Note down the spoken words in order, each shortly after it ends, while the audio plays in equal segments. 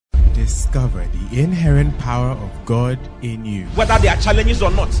discover the inherent power of God in you. Whether there are challenges or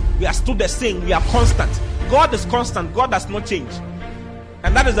not, we are still the same. We are constant. God is constant. God does not change.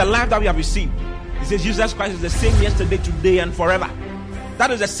 And that is the life that we have received. He says Jesus Christ is the same yesterday, today, and forever.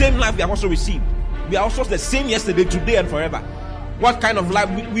 That is the same life we have also received. We are also the same yesterday, today, and forever. What kind of life?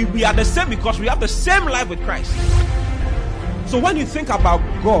 We are the same because we have the same life with Christ. So when you think about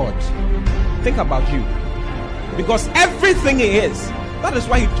God, think about you. Because everything He is, that is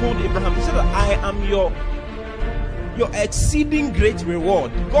why He told Abraham, He said, I am your exceeding great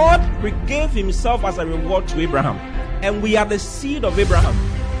reward. God gave Himself as a reward to Abraham. And we are the seed of Abraham.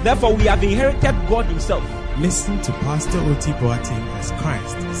 Therefore, we have inherited God Himself. Listen to Pastor Oti Boateng as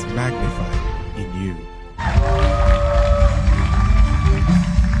Christ is magnified in you.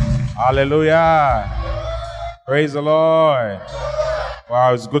 Hallelujah. Praise the Lord.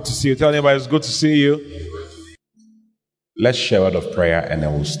 Wow, it's good to see you. Tell anybody it's good to see you. Let's share a word of prayer and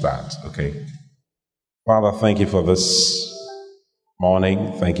then we'll start, okay? Father, thank you for this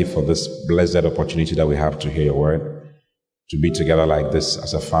morning. Thank you for this blessed opportunity that we have to hear your word, to be together like this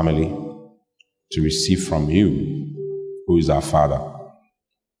as a family, to receive from you, who is our Father.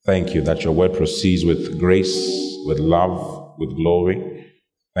 Thank you that your word proceeds with grace, with love, with glory.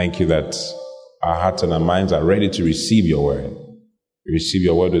 Thank you that our hearts and our minds are ready to receive your word. We receive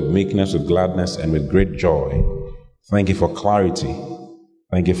your word with meekness, with gladness, and with great joy. Thank you for clarity.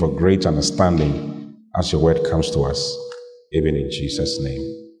 Thank you for great understanding as your word comes to us, even in Jesus' name.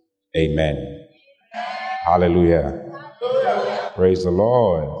 Amen. Hallelujah. Praise the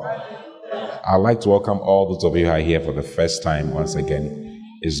Lord. I'd like to welcome all those of you who are here for the first time once again.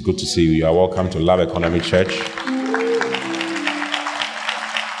 It's good to see you. You are welcome to Love Economy Church.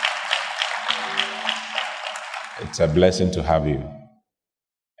 It's a blessing to have you.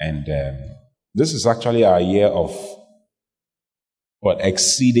 And this is actually our year of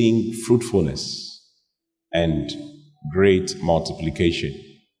exceeding fruitfulness and great multiplication.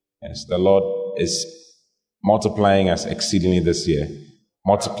 Yes, the Lord is multiplying us exceedingly this year,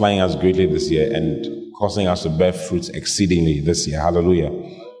 multiplying us greatly this year, and causing us to bear fruits exceedingly this year. Hallelujah.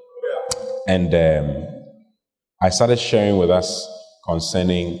 And I started sharing with us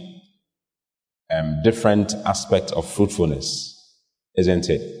concerning different aspects of fruitfulness, isn't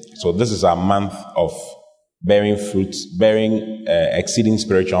it? So this is our month of bearing fruits, exceeding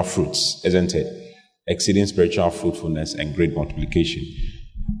spiritual fruits, isn't it? Exceeding spiritual fruitfulness and great multiplication.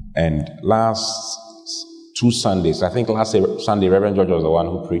 And last 2 Sundays, I think last Sunday, Reverend George was the one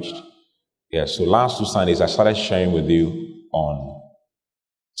who preached. Yeah, so last 2 Sundays, I started sharing with you on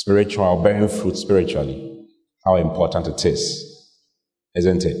bearing fruit spiritually, how important it is,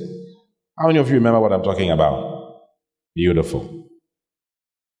 isn't it? How many of you remember what I'm talking about? Beautiful.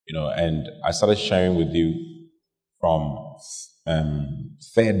 And I started sharing with you from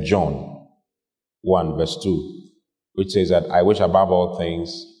 3 John 1 verse 2, which says that I wish above all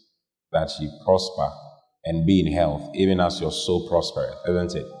things that ye prosper and be in health, even as your soul prospereth,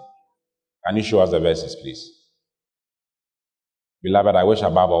 isn't it? Can you show us the verses, please? Beloved, I wish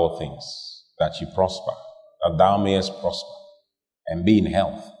above all things that ye prosper, that thou mayest prosper and be in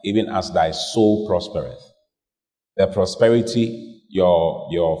health, even as thy soul prospereth. The prosperity,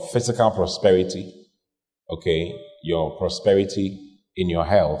 your physical prosperity, okay, your prosperity in your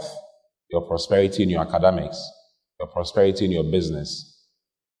health, your prosperity in your academics, your prosperity in your business,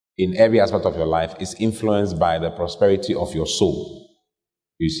 in every aspect of your life is influenced by the prosperity of your soul.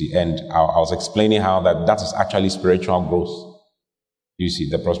 You see, and I was explaining how that is actually spiritual growth. You see,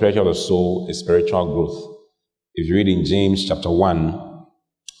 the prosperity of the soul is spiritual growth. If you read in James chapter 1,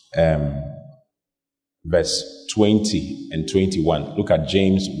 verse 20 and 21, look at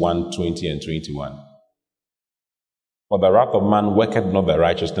James 1, 20 and 21. For the wrath of man worketh not the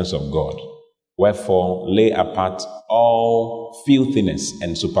righteousness of God. Wherefore lay apart all filthiness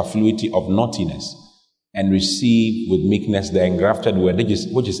and superfluity of naughtiness, and receive with meekness the engrafted word,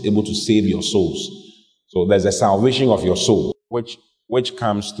 which is able to save your souls. So there's a salvation of your soul, which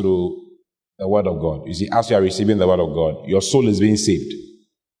comes through the word of God. You see, as you are receiving the word of God, your soul is being saved.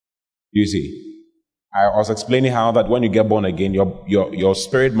 You see, I was explaining how that when you get born again, your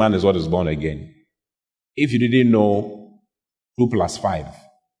spirit man is what is born again. If you didn't know 2 plus 5,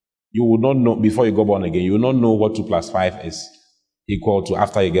 you would not know, before you go born again, you will not know what 2 plus 5 is equal to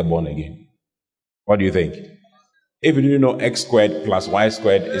after you get born again. What do you think? If you didn't know x squared plus y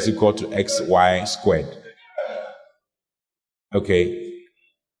squared is equal to xy squared. Okay.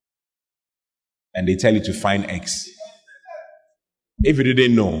 And they tell you to find x. If you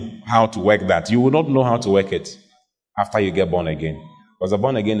didn't know how to work that, you will not know how to work it after you get born again. Because the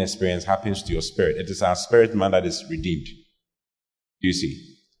born again experience happens to your spirit. It is our spirit man that is redeemed. You see.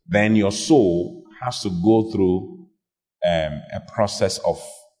 then your soul has to go through a process of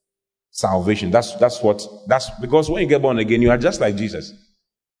salvation. That's because when you get born again, you are just like Jesus.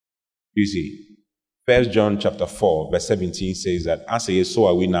 You see, 1 John chapter 4, verse 17 says that as he is, so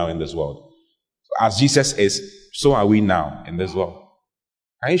are we now in this world. As Jesus is, so are we now in this world.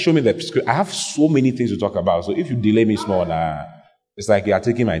 Can you show me the script? I have so many things to talk about. So if you delay me small, it's like you are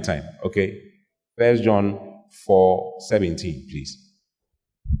taking my time. Okay? 1 John 4:17, please.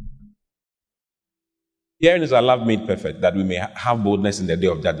 Herein is our love made perfect, that we may have boldness in the day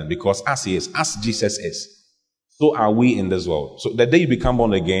of judgment. Because as he is, as Jesus is, so are we in this world. So the day you become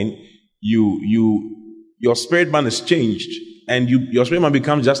born again, your spirit man is changed, and your spirit man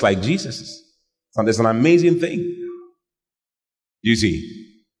becomes just like Jesus. So there's an amazing thing. You see?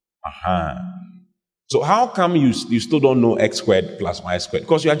 So how come you still don't know X squared plus Y squared?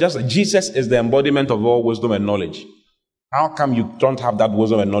 Because you are just, Jesus is the embodiment of all wisdom and knowledge. How come you don't have that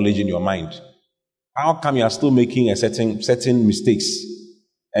wisdom and knowledge in your mind? How come you are still making certain mistakes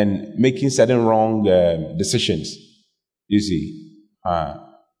and making certain wrong decisions? You see?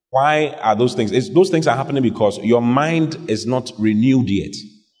 Why are those things? Those things are happening because your mind is not renewed yet.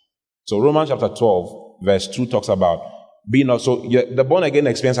 So Romans chapter 12, verse 2 talks about being also, the born again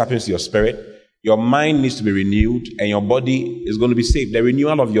experience happens to your spirit. Your mind needs to be renewed, and your body is going to be saved. The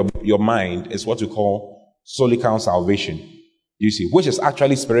renewal of your mind is what we call solical salvation. You see, which is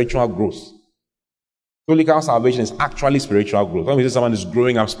actually spiritual growth. Solical salvation is actually spiritual growth. When we say someone is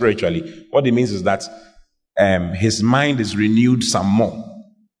growing up spiritually, what it means is that his mind is renewed some more.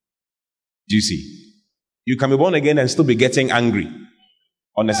 Do you see? You can be born again and still be getting angry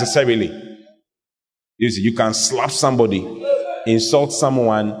unnecessarily. You see, you can slap somebody, insult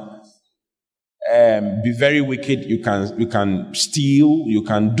someone, be very wicked. You can steal. You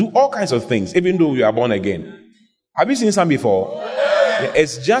can do all kinds of things, even though you are born again. Have you seen some before? Yeah.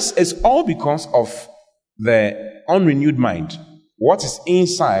 It's all because of the unrenewed mind. What is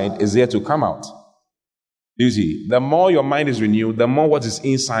inside is there to come out. You see, the more your mind is renewed, the more what is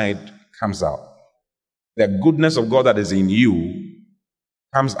inside comes out. The goodness of God that is in you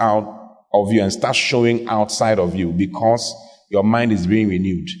comes out of you and starts showing outside of you because your mind is being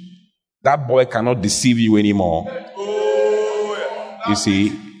renewed. That boy cannot deceive you anymore. You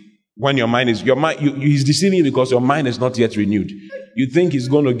see, when he's deceiving you because your mind is not yet renewed. You think he's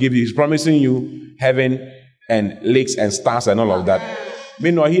going to give you, he's promising you heaven and lakes and stars and all of that.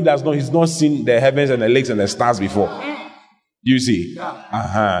 Meanwhile, he's not seen the heavens and the lakes and the stars before. You see,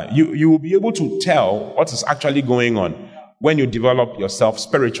 you will be able to tell what is actually going on when you develop yourself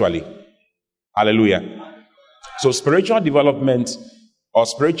spiritually. Hallelujah. So spiritual development or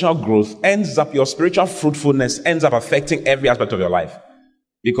spiritual growth your spiritual fruitfulness ends up affecting every aspect of your life.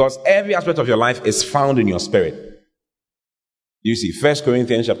 Because every aspect of your life is found in your spirit. You see, 1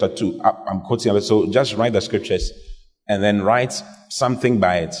 Corinthians chapter 2, I'm quoting it, so just write the scriptures and then write something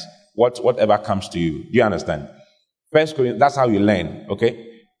by it, whatever comes to you. Do you understand? 1 Corinthians, that's how you learn,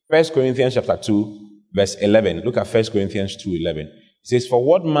 okay? 1 Corinthians chapter 2, verse 11. Look at 1 Corinthians 2:11. It says, for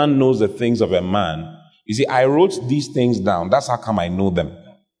what man knows the things of a man? You see, I wrote these things down. That's how come I know them.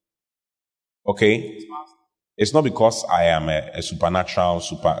 Okay? It's not because I am a supernatural,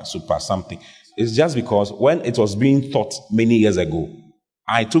 super something. It's just because when it was being taught many years ago,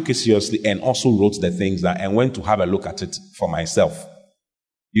 I took it seriously and also wrote the things that and went to have a look at it for myself.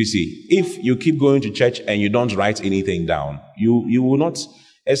 You see, if you keep going to church and you don't write anything down, you will not.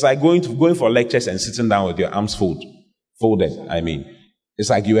 It's like going for lectures and sitting down with your arms folded. It's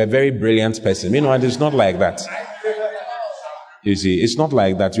like you're a very brilliant person. Meanwhile, it's not like that. You see, it's not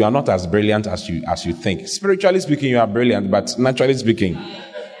like that. You are not as brilliant as you think. Spiritually speaking, you are brilliant, but naturally speaking,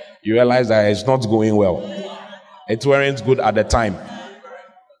 you realize that it's not going well. It weren't good at the time.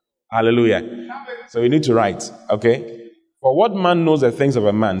 Hallelujah. So you need to write, okay? For what man knows the things of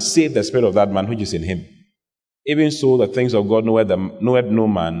a man, save the spirit of that man which is in him. Even so, the things of God knoweth no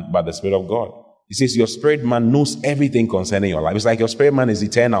man but the Spirit of God. He says your spirit man knows everything concerning your life. It's like your spirit man is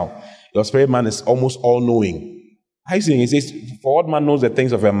eternal. Your spirit man is almost all-knowing. How you saying? He says, for what man knows the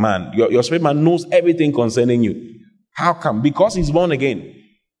things of a man? Your spirit man knows everything concerning you. How come? Because he's born again.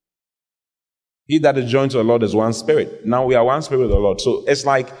 He that is joined to the Lord is one spirit. Now we are one spirit with the Lord. So it's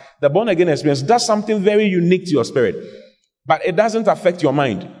like the born again experience does something very unique to your spirit. But it doesn't affect your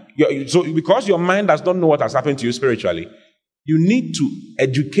mind. So because your mind does not know what has happened to you spiritually, you need to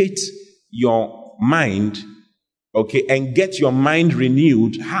educate your mind, okay, and get your mind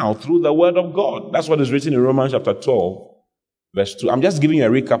renewed. How? Through the word of God. That's what is written in Romans chapter 12, verse 2. I'm just giving you a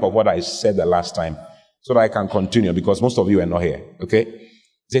recap of what I said the last time so that I can continue because most of you are not here, okay? It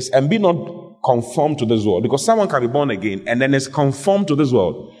says, and be not conformed to this world. Because someone can be born again and then is conformed to this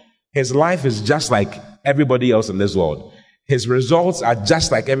world. His life is just like everybody else in this world. His results are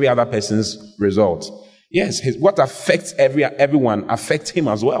just like every other person's results. Yes, what affects everyone affects him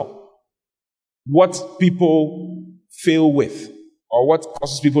as well. What people fail with, or what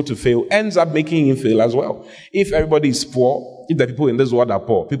causes people to fail, ends up making him fail as well. If everybody is poor, if the people in this world are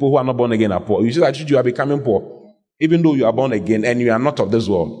poor, people who are not born again are poor, you see that you are becoming poor, even though you are born again and you are not of this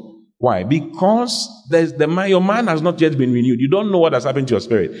world. Why? Because your mind has not yet been renewed. You don't know what has happened to your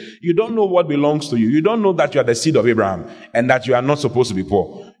spirit. You don't know what belongs to you. You don't know that you are the seed of Abraham and that you are not supposed to be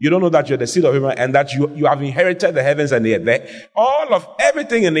poor. You don't know that you are the seed of Abraham and that you have inherited the heavens and the earth. All of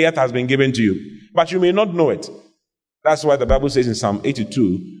everything in the earth has been given to you, but you may not know it. That's why the Bible says in Psalm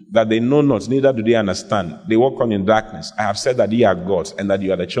 82 that they know not, neither do they understand. They walk on in darkness. I have said that ye are gods and that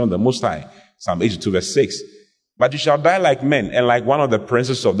you are the children of the Most High. Psalm 82 verse 6. But you shall die like men and like one of the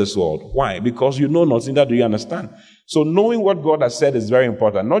princes of this world. Why? Because you know not, neither do you understand. So knowing what God has said is very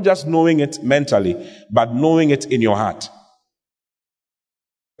important. Not just knowing it mentally, but knowing it in your heart.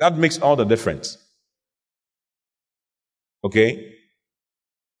 That makes all the difference. Okay?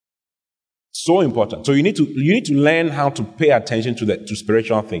 So important. So you need to learn how to pay attention to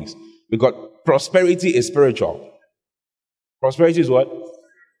spiritual things. Because prosperity is spiritual. Prosperity is what?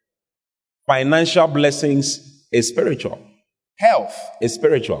 Financial blessings is spiritual. Health is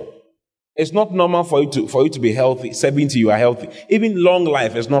spiritual. It's not normal for you to be healthy. 70, you are healthy. Even long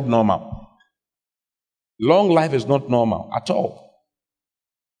life is not normal. Long life is not normal at all.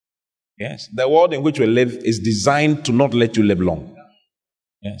 Yes. The world in which we live is designed to not let you live long.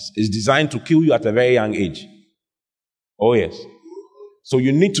 Yes. It's designed to kill you at a very young age. Oh, yes. So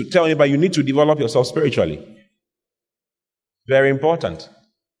you need to tell anybody, you need to develop yourself spiritually. Very important.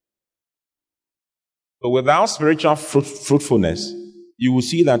 So without spiritual fruitfulness, you will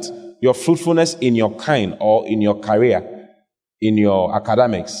see that your fruitfulness in your kind or in your career, in your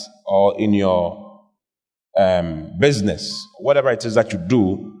academics or in your business, whatever it is that you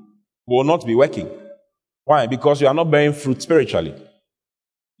do, will not be working. Why? Because you are not bearing fruit spiritually.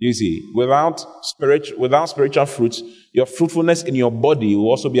 You see, without spiritual fruits, your fruitfulness in your body will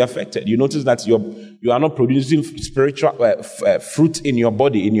also be affected. You notice that you are not producing spiritual fruit in your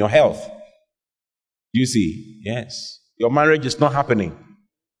body, in your health. You see, yes. Your marriage is not happening.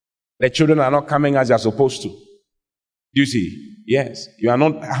 The children are not coming as they are supposed to. You see, yes. You are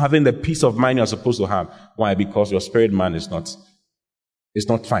not having the peace of mind you are supposed to have. Why? Because your spirit man is not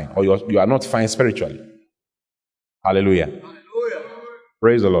fine, or you are not fine spiritually. Hallelujah. Hallelujah.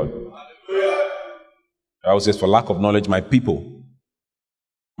 Praise the Lord. Hallelujah. The Bible says, for lack of knowledge, my people,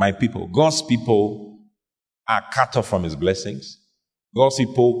 God's people are cut off from his blessings. God's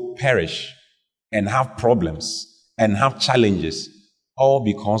people perish and have problems and have challenges, all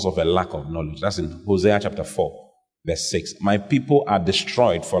because of a lack of knowledge. That's in Hosea chapter 4, verse 6. My people are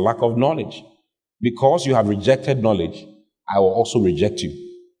destroyed for lack of knowledge. Because you have rejected knowledge, I will also reject you,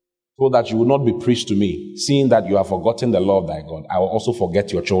 so that you will not be preached to me. Seeing that you have forgotten the law of thy God, I will also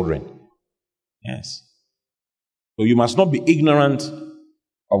forget your children. Yes. So you must not be ignorant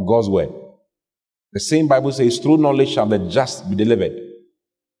of God's word. The same Bible says, through knowledge shall the just be delivered.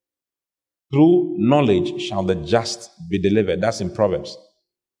 Through knowledge shall the just be delivered. That's in Proverbs.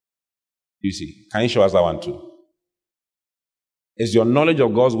 You see. Can you show us that one too? It's your knowledge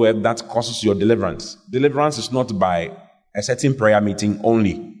of God's word that causes your deliverance. Deliverance is not by a certain prayer meeting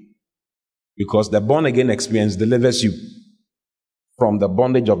only. Because the born again experience delivers you from the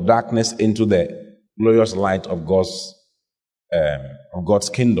bondage of darkness into the glorious light of God's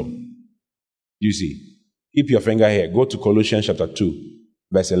kingdom. You see. Keep your finger here. Go to Colossians chapter 2,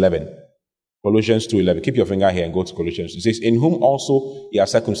 verse 11. Colossians 2:11. Keep your finger here and go to Colossians. It says, in whom also ye are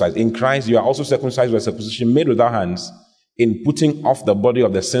circumcised. In Christ you are also circumcised with a circumcision made without hands, in putting off the body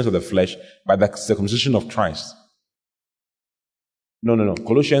of the sins of the flesh by the circumcision of Christ. No.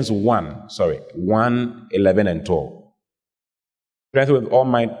 Colossians 1, 11 and 12. Strengthened with all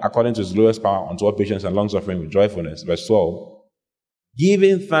might according to his glorious power unto all patience and long-suffering with joyfulness. Verse 12.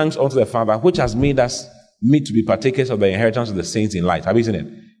 Giving thanks unto the Father, which has made us meet to be partakers of the inheritance of the saints in light. Have you seen it?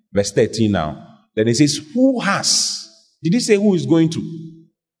 Verse 13 now. Then it says, who has? Did he say who is going to?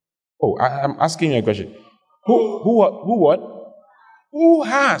 Oh, I'm asking you a question. Who what? Who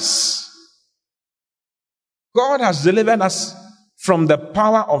has? God has delivered us from the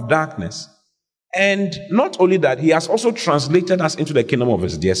power of darkness. And not only that, he has also translated us into the kingdom of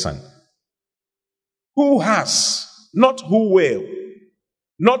his dear son. Who has? Not who will.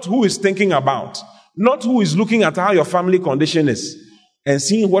 Not who is thinking about. Not who is looking at how your family condition is and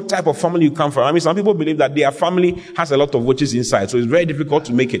seeing what type of family you come from. I mean, some people believe that their family has a lot of witches inside, so it's very difficult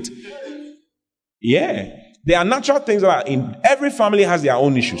to make it. Yeah. There are natural things that are in every family has their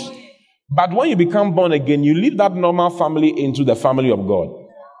own issues. But when you become born again, you leave that normal family into the family of God.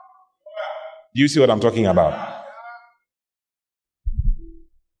 Do you see what I'm talking about?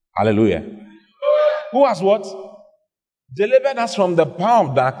 Hallelujah. Who has what? Delivered us from the power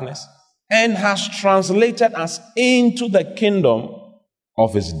of darkness and has translated us into the kingdom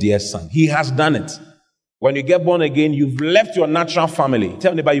of his dear son. He has done it. When you get born again, you've left your natural family.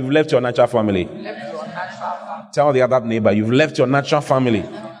 Tell neighbor, you've left your natural family. Tell the other neighbor, you've left your natural family.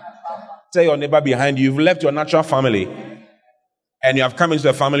 Tell your neighbor behind you, you've left your natural family and you have come into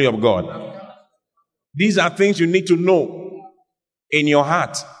the family of God. These are things you need to know in your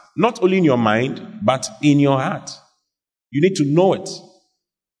heart. Not only in your mind, but in your heart. You need to know it.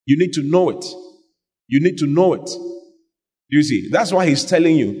 You need to know it. You need to know it. You see, that's why he's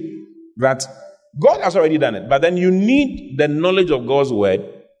telling you that God has already done it. But then you need the knowledge of God's word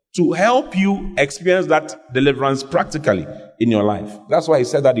to help you experience that deliverance practically in your life. That's why he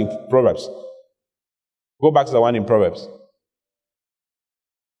said that in Proverbs. Go back to the one in Proverbs.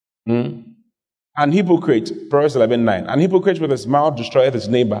 An hypocrite, Proverbs 11:9. An hypocrite with his mouth destroyeth his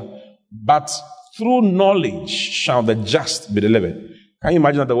neighbor, but through knowledge shall the just be delivered. Can you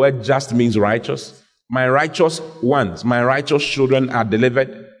imagine that the word just means righteous? My righteous ones, my righteous children are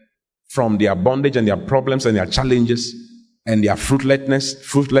delivered from their bondage and their problems and their challenges and their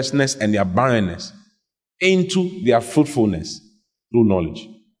fruitlessness and their barrenness into their fruitfulness through knowledge.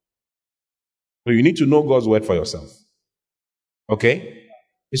 So you need to know God's word for yourself. Okay?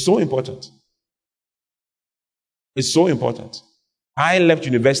 It's so important. It's so important. I left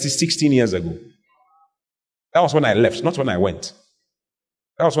university 16 years ago. That was when I left, not when I went.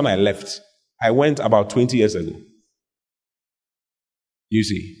 That was when I left. I went about 20 years ago. You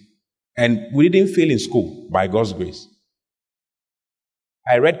see. And we didn't fail in school by God's grace.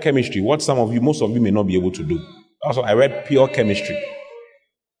 I read chemistry, what most of you may not be able to do. Also, I read pure chemistry.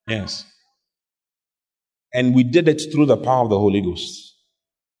 Yes. And we did it through the power of the Holy Ghost.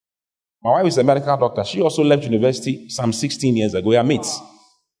 My wife is a medical doctor. She also left university some 16 years ago. We are mates.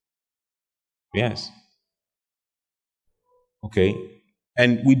 Yes. Okay.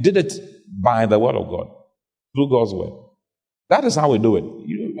 And we did it by the word of God. Through God's word. That is how we do it.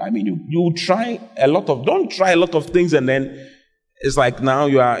 You try a lot of, don't try a lot of things and then it's like now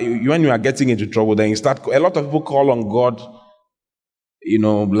when you are getting into trouble, then you start, a lot of people call on God,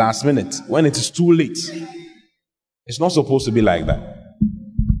 last minute, when it is too late. It's not supposed to be like that.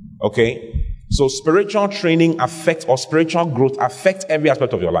 Okay? So spiritual training or spiritual growth affects every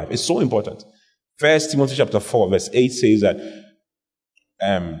aspect of your life. It's so important. 1 Timothy chapter 4 verse 8 says that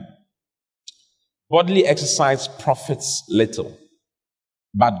bodily exercise profits little,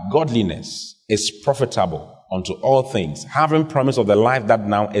 but godliness is profitable unto all things, having promise of the life that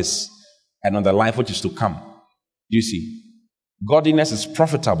now is and on the life which is to come. You see, godliness is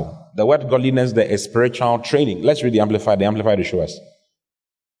profitable. The word godliness there is spiritual training. Let's read the Amplified. The Amplified to show us.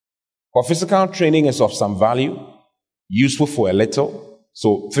 For physical training is of some value, useful for a little.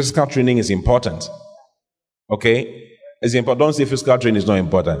 So physical training is important. Okay? It's important. Don't say physical training is not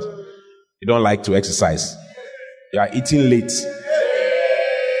important. You don't like to exercise. You are eating late.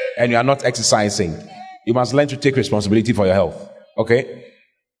 And you are not exercising. You must learn to take responsibility for your health. Okay?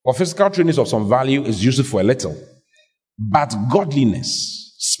 For physical training is of some value, is useful for a little. But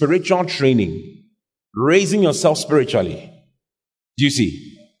godliness, spiritual training, raising yourself spiritually. Do you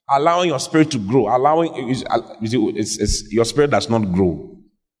see? Allowing your spirit to grow. Your spirit does not grow.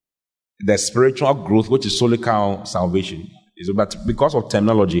 The spiritual growth, which is solical salvation. But because of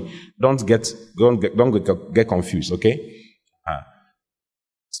terminology, don't get confused, okay?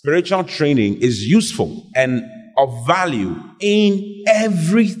 Spiritual training is useful and of value in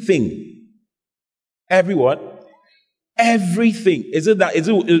everything. Everyone? Everything.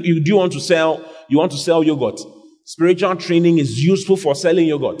 Do you want to sell yogurt? Spiritual training is useful for selling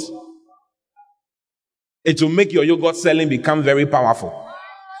yogurt. It will make your yogurt selling become very powerful.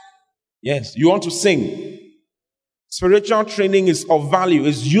 Yes. You want to sing. Spiritual training is of value,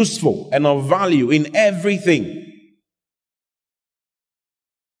 is useful and of value in everything.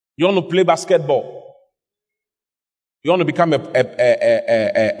 You want to play basketball. You want to become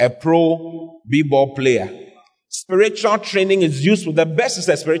a pro b-ball player. Spiritual training is useful. The best is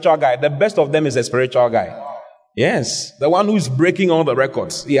a spiritual guy. The best of them is a spiritual guy. Yes. The one who is breaking all the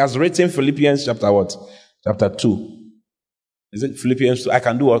records. He has written Philippians chapter what? Chapter 2. Is it Philippians 2? I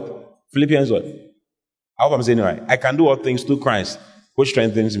can do what? Philippians what? I hope I'm saying it right. I can do all things through Christ, which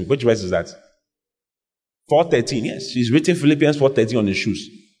strengthens me. Which verse is that? 4:13. Yes. He's written Philippians 4:13 on his shoes.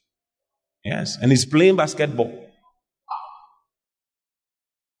 Yes. And he's playing basketball.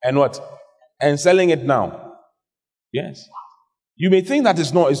 And what? and selling it now. Yes. You may think that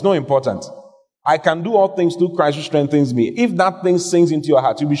it's not important. I can do all things through Christ who strengthens me. If that thing sinks into your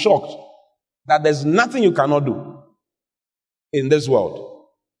heart, you'll be shocked that there's nothing you cannot do in this world.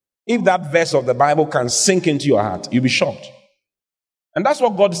 If that verse of the Bible can sink into your heart, you'll be shocked. And that's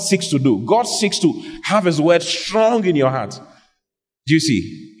what God seeks to do. God seeks to have His word strong in your heart. Do you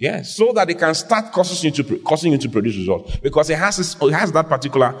see? Yes. So that it can start causing you to produce results. Because it has that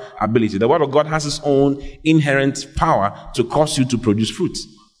particular ability. The word of God has its own inherent power to cause you to produce fruit.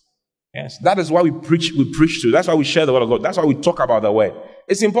 Yes. That is why we preach to. That's why we share the word of God. That's why we talk about the word.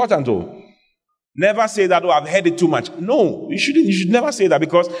 It's important though. Never say that, I've heard it too much. No, you shouldn't. You should never say that,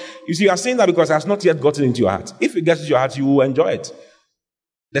 because you see, you are saying that because it has not yet gotten into your heart. If it gets into your heart, you will enjoy it.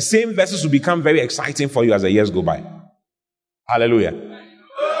 The same verses will become very exciting for you as the years go by. Hallelujah.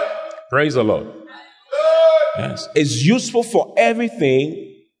 Praise the Lord. Yes. It's useful for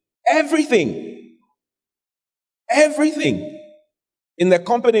everything. Everything. In the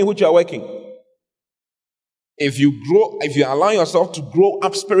company in which you are working. If you allow yourself to grow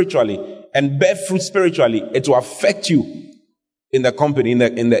up spiritually and bear fruit spiritually, it will affect you in the company, in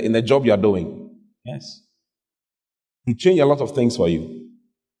the job you are doing. Yes. It will change a lot of things for you.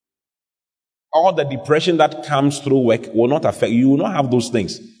 All the depression that comes through work will not affect you. You will not have those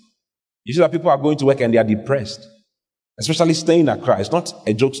things. You see that people are going to work and they are depressed. Especially staying in Accra. It's not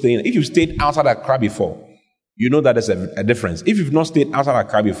a joke staying. If you've stayed outside Accra before, you know that there's a difference. If you've not stayed outside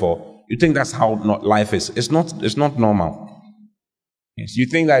Accra before, you think that's how life is. It's not normal. Yes. You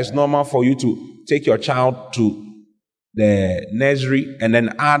think that it's normal for you to take your child to the nursery and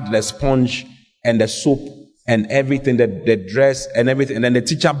then add the sponge and the soap and everything, the dress and everything, and then the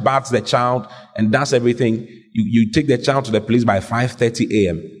teacher baths the child and does everything. You take the child to the place by 5:30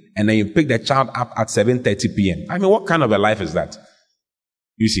 a.m. and then you pick the child up at 7:30 p.m. I mean, what kind of a life is that?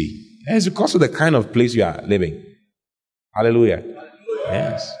 You see, it's because of the kind of place you are living. Hallelujah.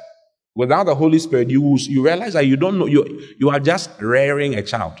 Yes. Without the Holy Spirit, you realize that you don't know, you are just rearing a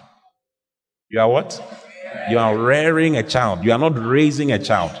child. You are what? You are rearing a child. You are not raising a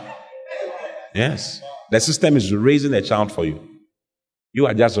child. Yes. The system is raising a child for you. You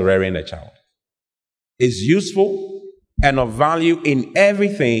are just rearing a child. It's useful and of value in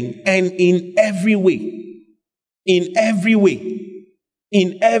everything and in every way. In every way.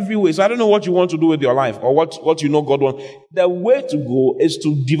 In every way. So I don't know what you want to do with your life or what you know God wants. The way to go is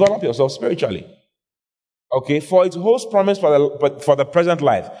to develop yourself spiritually. Okay? For it holds promise for the present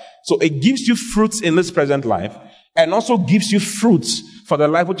life. So it gives you fruits in this present life and also gives you fruits for the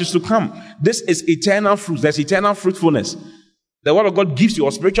life which is to come. This is eternal fruit. There's eternal fruitfulness. The word of God gives you,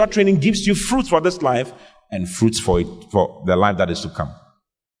 or spiritual training gives you fruits for this life and fruits for the life that is to come.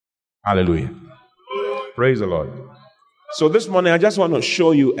 Hallelujah. Praise the Lord. So this morning, I just want to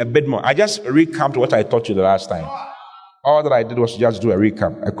show you a bit more. I just recapped what I taught you the last time. All that I did was just do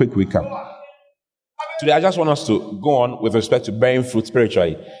a quick recap. Today, I just want us to go on with respect to bearing fruit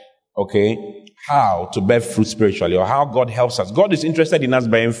spiritually. Okay? How to bear fruit spiritually, or how God helps us. God is interested in us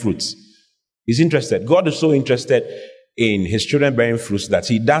bearing fruits. He's interested. God is so interested in His children bearing fruits that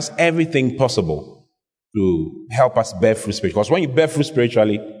He does everything possible to help us bear fruit spiritually. Because when you bear fruit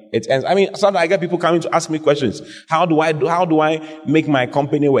spiritually, it ends. I mean, sometimes I get people coming to ask me questions. How do I make my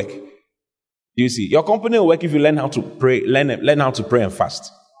company work? Do you see? Your company will work if you learn how to pray, learn how to pray and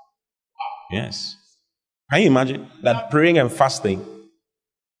fast. Yes. Can you imagine that praying and fasting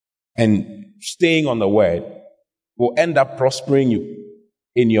and staying on the word will end up prospering you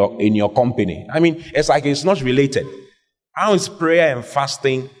in your company? I mean, it's like it's not related. How is prayer and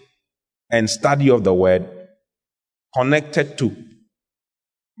fasting and study of the word connected to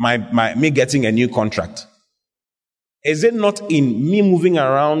me getting a new contract? Is it not in me moving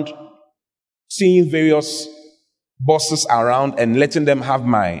around, seeing various bosses around and letting them have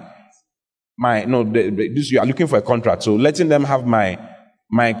you are looking for a contract, so letting them have my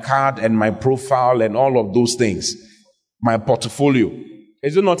card and my profile and all of those things, my portfolio?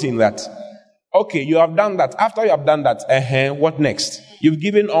 Is it not in that? Okay, you have done that. After you have done that, what next? You've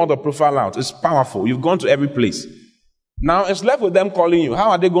given all the profile out. It's powerful. You've gone to every place. Now it's left with them calling you.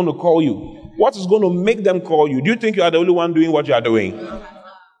 How are they going to call you? What is going to make them call you? Do you think you are the only one doing what you are doing?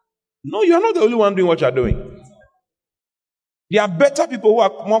 No, you are not the only one doing what you are doing. There are better people who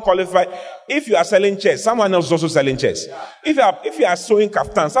are more qualified. If you are selling chairs, someone else is also selling chairs. If you are sewing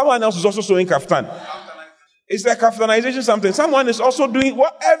kaftan, someone else is also sewing kaftan. It's like kaftanization something. Someone is also doing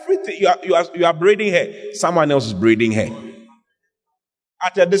everything. You are braiding hair. Someone else is braiding hair.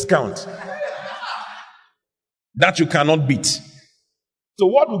 At a discount. That you cannot beat. So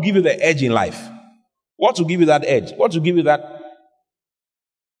what will give you the edge in life? What will give you that edge? What will give you that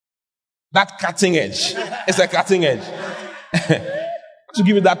That cutting edge. It's a cutting edge. To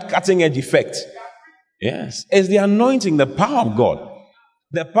give you that cutting edge effect. Yes. It's the anointing, the power of God.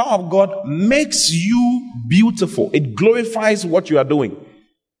 The power of God makes you beautiful. It glorifies what you are doing.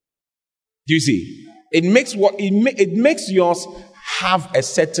 Do you see? It makes yours have a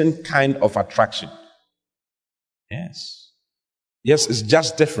certain kind of attraction. Yes. Yes, it's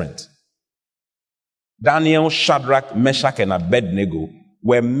just different. Daniel, Shadrach, Meshach, and Abednego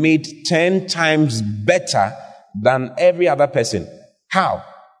were made 10 times better than every other person. How?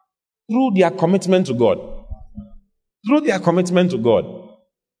 Through their commitment to God. Through their commitment to God.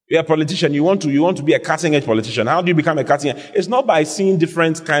 You're a politician, you want to be a cutting-edge politician. How do you become a cutting-edge? It's not by seeing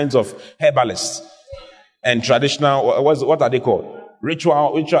different kinds of herbalists and traditional, what are they called?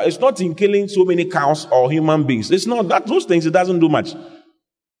 Ritual. It's not in killing so many cows or human beings. It's not that. Those things, it doesn't do much.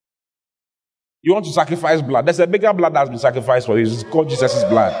 You want to sacrifice blood. There's a bigger blood that's been sacrificed for you. It's called Jesus'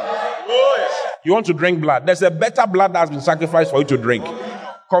 blood. You want to drink blood. There's a better blood that's been sacrificed for you to drink.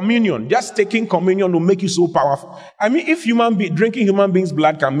 Communion. Just taking communion will make you so powerful. I mean, if drinking human beings'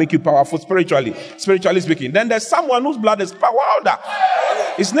 blood can make you powerful spiritually speaking, then there's someone whose blood is wilder.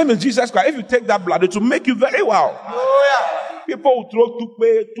 His name is Jesus Christ. If you take that blood, it will make you very well. People will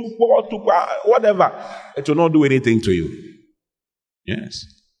throw tukwa, whatever. It will not do anything to you. Yes.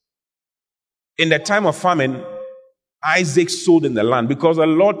 In the time of famine, Isaac sowed in the land because the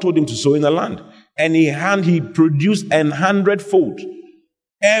Lord told him to sow in the land. And he produced 100-fold.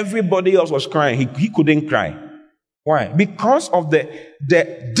 Everybody else was crying. He couldn't cry. Why? Because of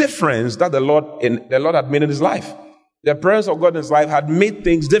the difference that the Lord had made in his life. The presence of God in his life had made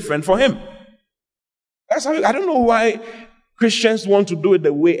things different for him. That's how, I don't know why Christians want to do it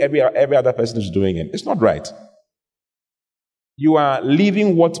the way every other person is doing it. It's not right. You are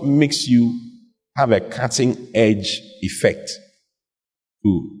leaving what makes you have a cutting edge effect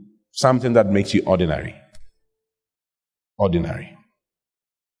to something that makes you ordinary. Ordinary.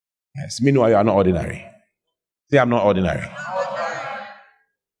 Yes. Meanwhile, you are not ordinary. Say, I'm not ordinary.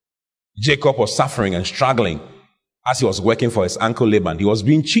 Jacob was suffering and struggling as he was working for his uncle Laban. He was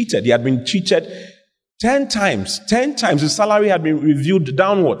being cheated. He had been cheated 10 times. 10 times his salary had been reviewed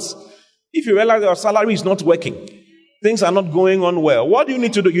downwards. If you realize your salary is not working, things are not going on well, what do you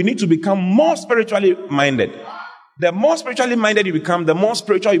need to do? You need to become more spiritually minded. The more spiritually minded you become, the more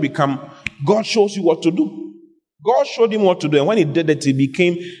spiritual you become, God shows you what to do. God showed him what to do. And when he did it, he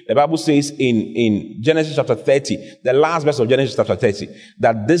became, the Bible says in Genesis chapter 30, the last verse of Genesis chapter 30,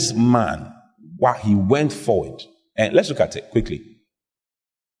 that this man, while he went forward, and let's look at it quickly.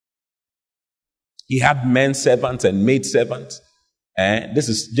 He had men servants and maid servants. This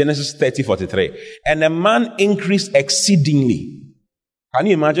is Genesis 30:43. And the man increased exceedingly. Can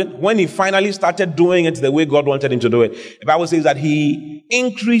you imagine? When he finally started doing it the way God wanted him to do it, the Bible says that he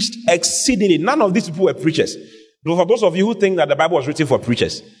increased exceedingly. None of these people were preachers. For those of you who think that the Bible was written for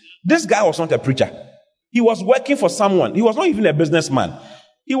preachers, this guy was not a preacher. He was working for someone. He was not even a businessman.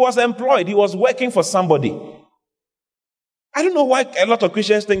 He was employed. He was working for somebody. I don't know why a lot of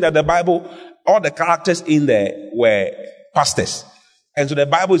Christians think that the Bible, all the characters in there were pastors. And so the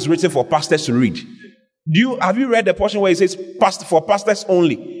Bible is written for pastors to read. Have you read the portion where it says for pastors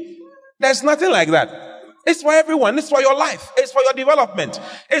only? There's nothing like that. It's for everyone. It's for your life. It's for your development.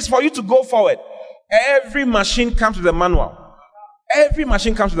 It's for you to go forward. Every machine comes with a manual. Every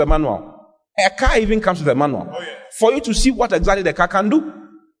machine comes with a manual. A car even comes with a manual. For you to see what exactly the car can do.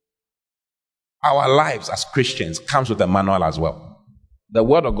 Our lives as Christians comes with a manual as well. The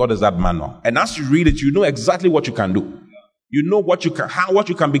word of God is that manual. And as you read it, you know exactly what you can do. You know what you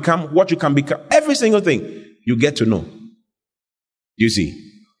can become. Every single thing you get to know. You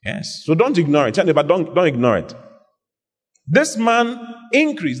see? Yes. So don't ignore it. Tell me, but don't ignore it. This man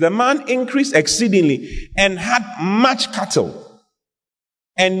increased. The man increased exceedingly and had much cattle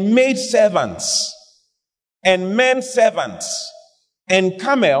and maid servants and men servants and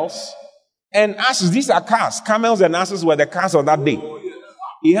camels and asses. These are cars. Camels and asses were the cars of that day.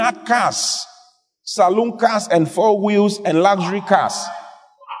 He had cars, saloon cars and 4 wheels and luxury cars.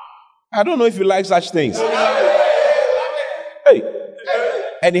 I don't know if you like such things. Hey.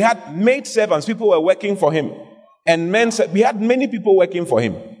 And he had maid servants. People were working for him. And we had many people working for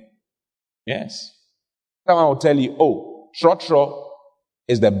him. Yes. Someone will tell you, trotro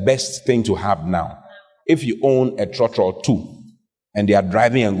is the best thing to have now. If you own a trotro or 2, and they are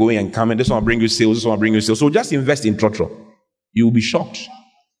driving and going and coming, this one will bring you sales, this one will bring you sales. So just invest in trotro. You will be shocked.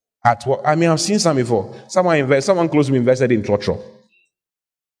 I've seen some before. Someone close to me invested in trotro.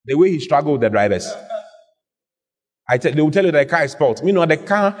 The way he struggled with the drivers. They will tell you the car is spoiled. Meanwhile, the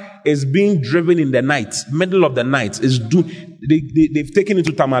car is being driven in the night, middle of the night. They've taken it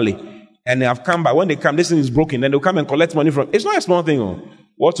to Tamale. and they have come back. When they come, this thing is broken. Then they'll come and collect money from. It's not a small thing.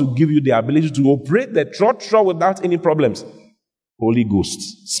 What to give you the ability to operate the church without any problems? Holy Ghost,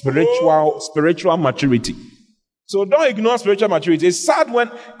 spiritual maturity. So don't ignore spiritual maturity. It's sad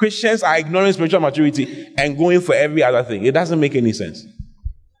when Christians are ignoring spiritual maturity and going for every other thing. It doesn't make any sense.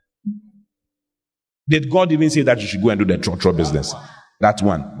 Did God even say that you should go and do the church business? That's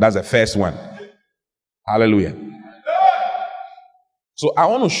one. That's the first one. Hallelujah. So I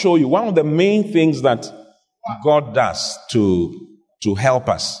want to show you one of the main things that God does to help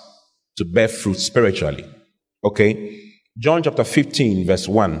us to bear fruit spiritually. Okay? John chapter 15, verse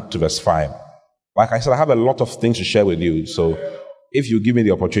 1 to verse 5. Like I said, I have a lot of things to share with you. So if you give me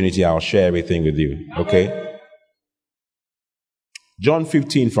the opportunity, I'll share everything with you. Okay? John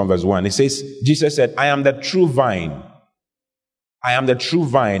 15 from verse 1. It says, Jesus said, I am the true vine. I am the true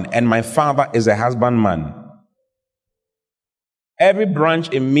vine, and my Father is a husbandman. Every branch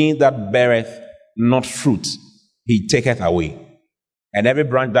in me that beareth not fruit, he taketh away. And every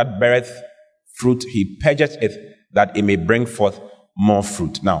branch that beareth fruit, he purgeth it, that it may bring forth more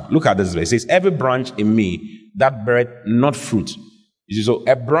fruit. Now, look at this verse. It says, every branch in me that beareth not fruit. You see, so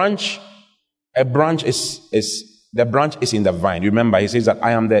a branch is the branch is in the vine. Remember, he says that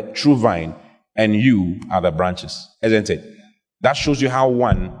I am the true vine, and you are the branches. Isn't it? That shows you how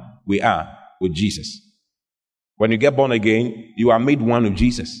one we are with Jesus. When you get born again, you are made one with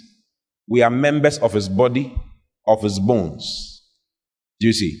Jesus. We are members of his body, of his bones. Do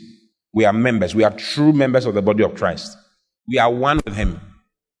you see? We are members. We are true members of the body of Christ. We are one with him.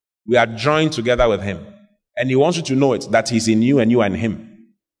 We are joined together with him. And he wants you to know it, that he's in you and you are in him.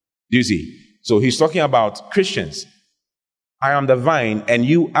 Do you see? So he's talking about Christians. I am the vine and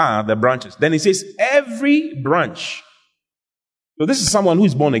you are the branches. Then he says, every branch. So this is someone who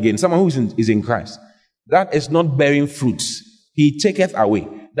is born again, someone who is in Christ. That is not bearing fruits. He taketh away.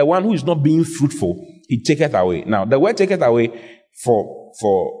 The one who is not being fruitful, he taketh away. Now, the word taketh away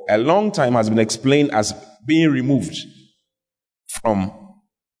for a long time has been explained as being removed from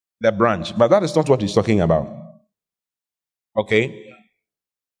the branch. But that is not what he's talking about. Okay?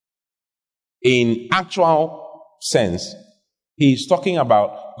 In actual sense, he's talking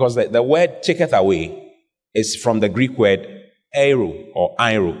about, because the word taketh away is from the Greek word airo or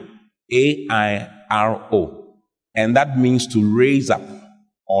airo, A-I-R-O. And that means to raise up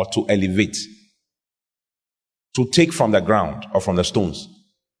or to elevate. To take from the ground or from the stones.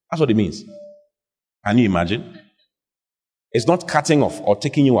 That's what it means. Can you imagine? It's not cutting off or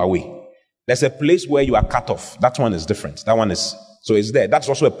taking you away. There's a place where you are cut off. That one is different. That one is, so it's there. That's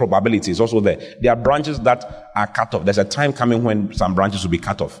also a probability. It's also there. There are branches that are cut off. There's a time coming when some branches will be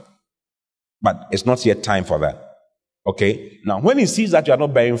cut off. But it's not yet time for that. Okay? Now, when he sees that you are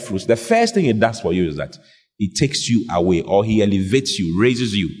not bearing fruits, the first thing he does for you is that he takes you away or he elevates you,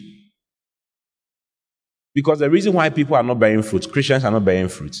 raises you. Because the reason why people are not bearing fruits, Christians are not bearing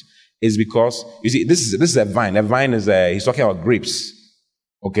fruits, is because, you see, this is a vine. A vine is he's talking about grapes.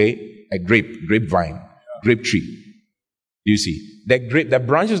 Okay? A grapevine, grape tree. You see, the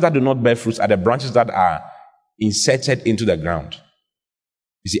branches that do not bear fruits are the branches that are inserted into the ground.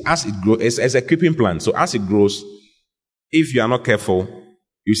 You see, as it grows, it's a creeping plant. So as it grows, if you are not careful,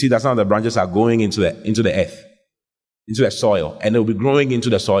 you see that some of the branches are going into the earth, into the soil, and they'll be growing into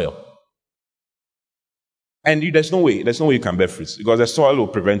the soil. And there's no way you can bear fruits, because the soil will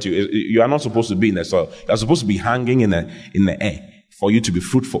prevent you. You are not supposed to be in the soil. You are supposed to be hanging in the air for you to be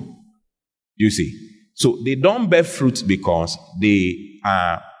fruitful. You see. So they don't bear fruit because they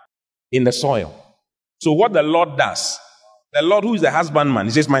are in the soil. So what the Lord does, the Lord who is the husbandman,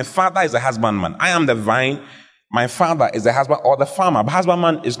 he says, my Father is the husbandman. I am the vine. My Father is the husband or the farmer. But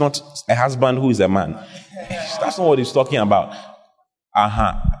husbandman is not a husband who is a man. That's not what he's talking about.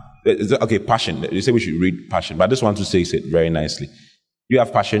 Okay, passion. They say we should read passion, but this one to say it very nicely. You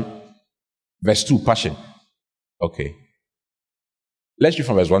have passion? Verse 2, passion. Okay. Let's read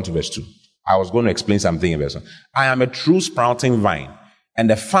from verse 1 to verse 2. I was going to explain something in verse 1. I am a true sprouting vine, and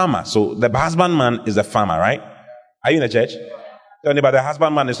the farmer, so the husbandman is the farmer, right? Are you in the church? Tell anybody, the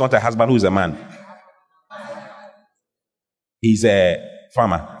husbandman is not a husband who is a man. He's a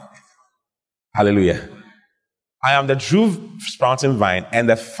farmer. Hallelujah. I am the true sprouting vine, and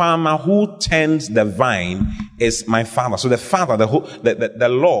the farmer who tends the vine is my Father. So the Father, the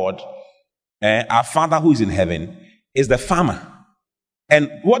Lord, our Father who is in heaven, is the farmer. And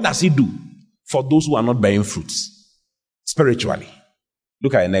what does he do for those who are not bearing fruits spiritually?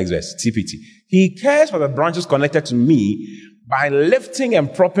 Look at the next verse, TPT. He cares for the branches connected to me by lifting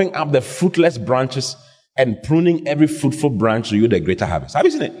and propping up the fruitless branches and pruning every fruitful branch to yield a greater harvest. Have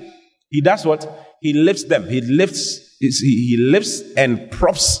you seen it? He does what? He lifts them. He lifts he lifts and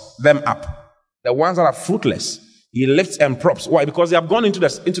props them up. The ones that are fruitless, he lifts and props. Why? Because they have gone into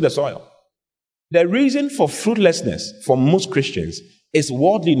the soil. The reason for fruitlessness for most Christians is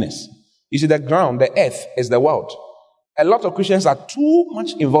worldliness. You see, the ground, the earth is the world. A lot of Christians are too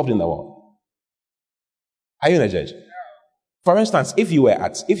much involved in the world. Are you in a church? For instance, if you were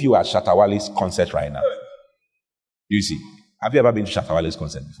at Shatta Wale's concert right now, you see, have you ever been to Shatta Wale's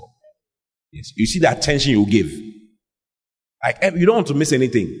concert before? Yes. You see the attention you give. Like, you don't want to miss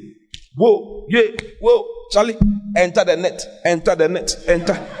anything. Whoa, yeah, whoa, Charlie, enter the net,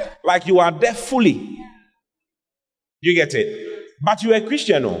 enter. Like you are there fully. You get it? But you're a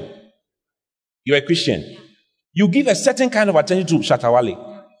Christian, no? You're a Christian. You give a certain kind of attention to Shatta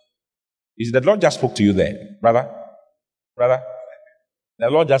Wale. You see, the Lord just spoke to you there, brother. The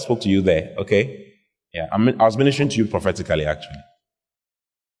Lord just spoke to you there, okay? Yeah, I was ministering to you prophetically, actually.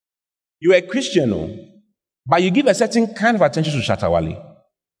 You're a Christian, no? But you give a certain kind of attention to Shatta Wale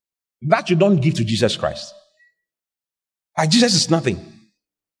that you don't give to Jesus Christ. Like Jesus is nothing.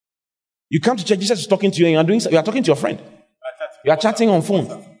 You come to church, Jesus is talking to you, and you are talking to your friend. You are chatting on phone.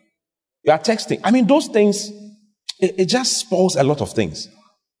 You are texting. I mean, those things, it just spoils a lot of things.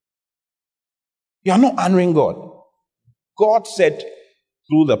 You are not honoring God. God said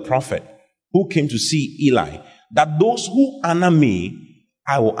through the prophet who came to see Eli that those who honor me,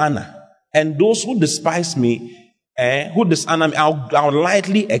 I will honor. And those who despise me, who dishonor me, I'll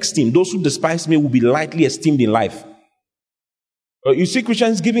lightly esteem. Those who despise me will be lightly esteemed in life. You see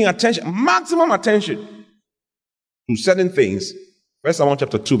Christians giving attention, maximum attention to certain things. 1 Samuel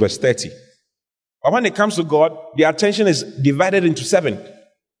chapter 2 verse 30. But when it comes to God, the attention is divided into 7.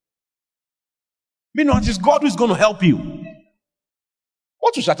 Meanwhile, it is God who is going to help you.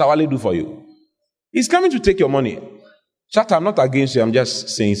 What will Shatta Wale do for you? He's coming to take your money. Shatta, I'm not against you. I'm just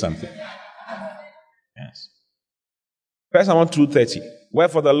saying something. Yes. 1 Samuel 2:30.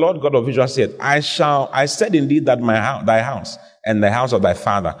 Wherefore the Lord God of Israel said, I said indeed that thy house and the house of thy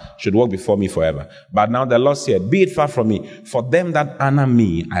father should walk before me forever. But now the Lord said, be it far from me, for them that honor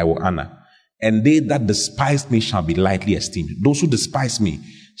me I will honor, and they that despise me shall be lightly esteemed. Those who despise me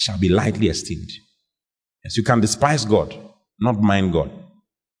shall be lightly esteemed. Yes, you can despise God, not mind God.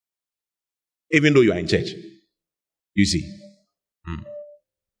 Even though you are in church. You see.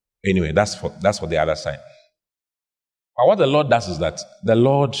 Anyway, that's for the other side. But what the Lord does is that the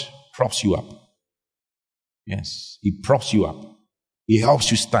Lord props you up. Yes, He props you up. He helps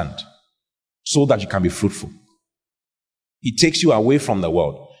you stand so that you can be fruitful. He takes you away from the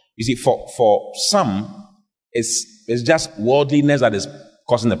world. You see, for some, it's just worldliness that is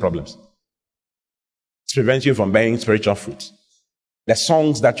causing the problems. It's preventing you from bearing spiritual fruit. The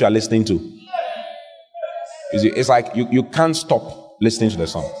songs that you are listening to. You see, it's like you can't stop listening to the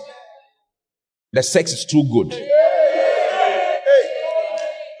song. The sex is too good.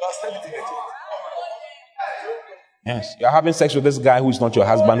 Yes, you are having sex with this guy who is not your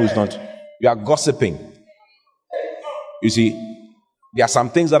husband, who is not. You are gossiping. You see, there are some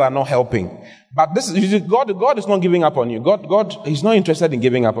things that are not helping. But this is, you see, God is not giving up on you. God is not interested in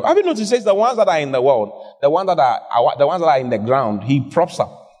giving up. Have you noticed? He says the ones that are in the world, the ones that are in the ground, He props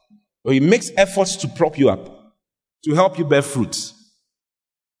up. Or He makes efforts to prop you up, to help you bear fruits.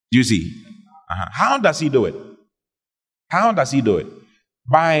 Do you see? How does He do it? How does He do it?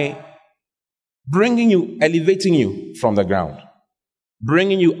 By bringing you, elevating you from the ground,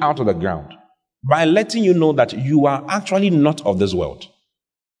 bringing you out of the ground, by letting you know that you are actually not of this world.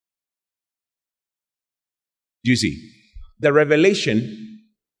 Do you see? The revelation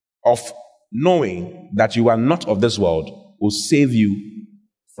of knowing that you are not of this world will save you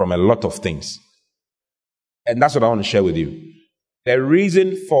from a lot of things. And that's what I want to share with you. The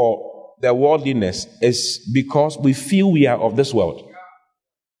reason for the worldliness is because we feel we are of this world.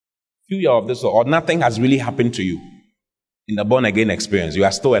 You are of this world, or nothing has really happened to you in the born again experience. You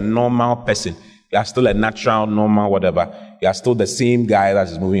are still a normal person. You are still a natural, normal, whatever. You are still the same guy that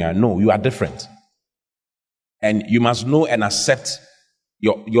is moving around. No, you are different. And you must know and accept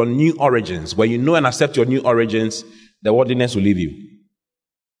your new origins. When you know and accept your new origins, the worldliness will leave you.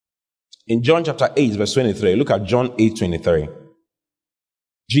 In John chapter 8, verse 23, look at John 8:23.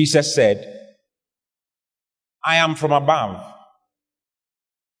 Jesus said, I am from above.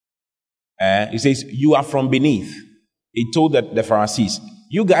 He says, you are from beneath. He told the Pharisees,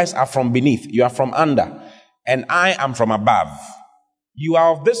 you guys are from beneath, you are from under, and I am from above. You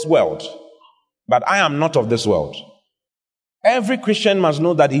are of this world, but I am not of this world. Every Christian must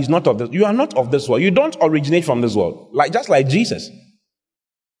know that he's not of this. You are not of this world. You don't originate from this world, just like Jesus.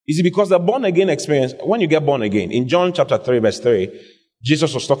 You see, because the born again experience, when you get born again, in John chapter 3, verse 3,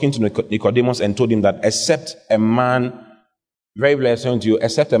 Jesus was talking to Nicodemus and told him that except a man, very blessed unto you,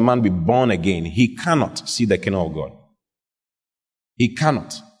 except a man be born again, he cannot see the kingdom of God. He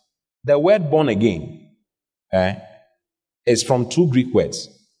cannot. The word born again is from two Greek words.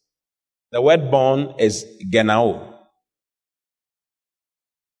 The word born is genao.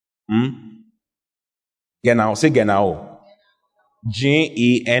 Genao, say genao.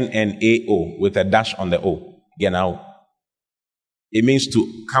 G-E-N-N-A-O with a dash on the O. Genao. It means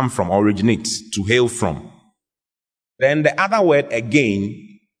to come from, originate, to hail from. Then the other word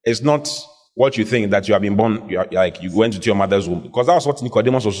again is not what you think that you have been born, like you went into your mother's womb. Because that was what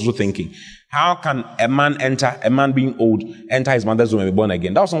Nicodemus was also thinking. How can a man being old, enter his mother's womb and be born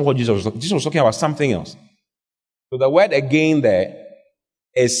again? That was not what Jesus was talking about. Jesus was talking about something else. So the word again there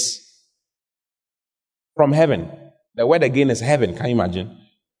is from heaven. The word again is heaven. Can you imagine?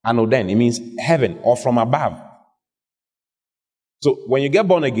 Anoden, it means heaven or from above. So when you get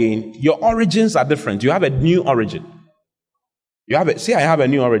born again, your origins are different. You have a new origin. I have a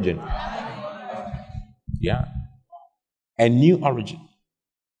new origin. Yeah. A new origin.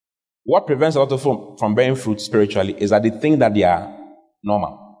 What prevents a lot of them from bearing fruit spiritually is that they think that they are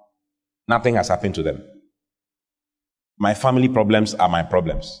normal. Nothing has happened to them. My family problems are my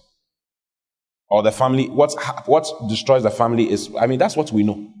problems. Or the family, what destroys the family is, that's what we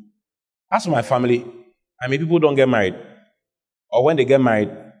know. As for my family, people don't get married. Or when they get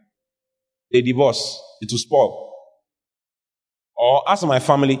married, they divorce. It will spoil. Or as for my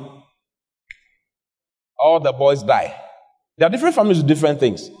family, all the boys die. There are different families with different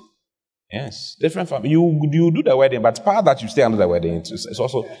things. Yes, different families. You do the wedding, but part that you stay under the wedding, it's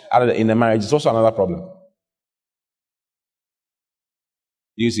also in the marriage. It's also another problem.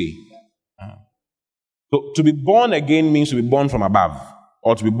 You see, so to be born again means to be born from above,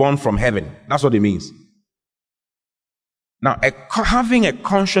 or to be born from heaven. That's what it means. Now, having a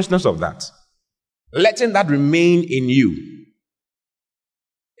consciousness of that, letting that remain in you,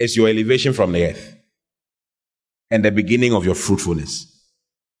 is your elevation from the earth and the beginning of your fruitfulness.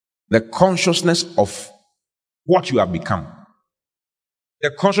 The consciousness of what you have become.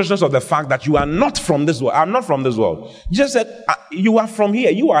 The consciousness of the fact that you are not from this world. I'm not from this world. Jesus said, you are from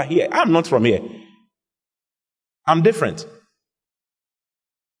here. You are here. I'm not from here. I'm different.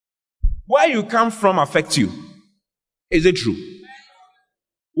 Where you come from affects you. Is it true?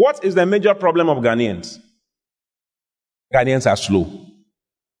 What is the major problem of Ghanaians? Ghanaians are slow.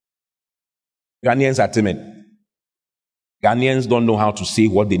 Ghanaians are timid. Ghanaians don't know how to say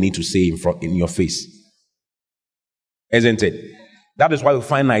what they need to say in your face. Isn't it? That is why we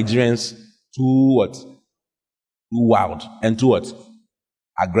find Nigerians too what? Too wild and too what?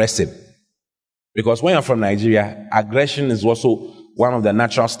 Aggressive. Because when you're from Nigeria, aggression is also one of the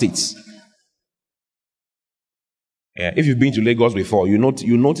natural states. Yeah. If you've been to Lagos before, you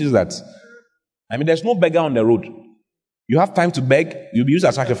notice that, there's no beggar on the road. You have time to beg, you'll be used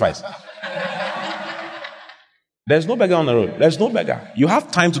as sacrifice. There's no beggar on the road. There's no beggar. You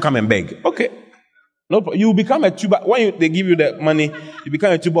have time to come and beg. Okay. No, you become a tuber. When they give you the money, you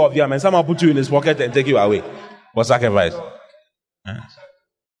become a tuber of yam, and someone put you in his pocket and take you away for sacrifice.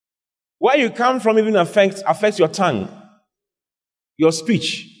 Where you come from even affects your tongue, your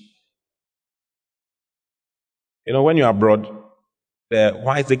speech. When you're abroad, the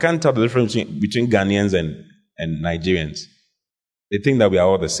whites, they can't tell the difference between Ghanaians and Nigerians. They think that we are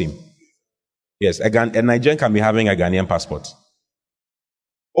all the same. Yes, a Nigerian can be having a Ghanaian passport.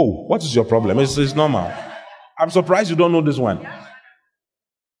 Oh, what is your problem? It's normal. I'm surprised you don't know this one.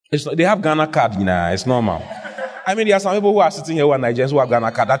 They have Ghana card, it's normal. There are some people who are sitting here who are Nigerians who have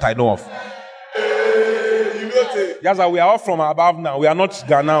Ghana card that I know of. Just that we are all from above now. We are not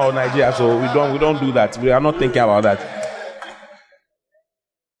Ghana or Nigeria, so we don't do that. We are not thinking about that.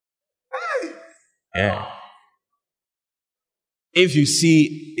 Yeah. If you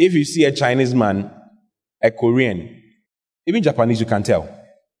see a Chinese man, a Korean, even Japanese, you can tell.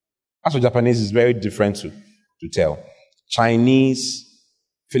 As for Japanese, is very different to tell. Chinese,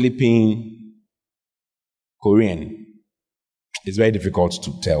 Philippine, Korean, it's very difficult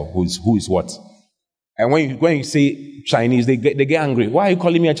to tell who is what. And when you say Chinese, they get angry. Why are you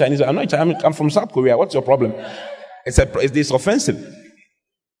calling me a Chinese? I'm not Chinese. I'm from South Korea. What's your problem? It's offensive.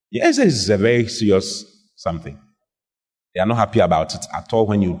 Yes, it's a very serious something. They are not happy about it at all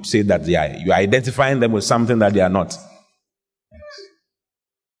when you say that you are identifying them with something that they are not. Yes.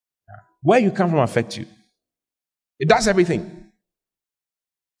 Where you come from affects you. It does everything.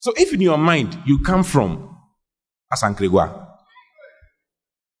 So if in your mind you come from Asankregwa,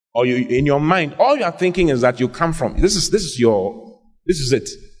 or in your mind all you are thinking is that you come from this is it.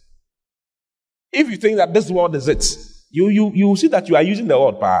 If you think that this world is it, You will see that you are using the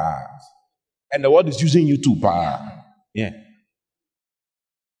word, and the word is using you too, Yeah.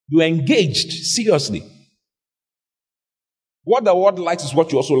 You are engaged seriously. What the world likes is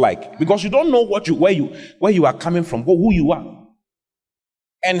what you also like, because you don't know where you are coming from, who you are,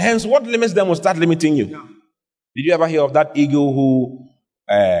 and hence what limits them will start limiting you. Yeah. Did you ever hear of that eagle who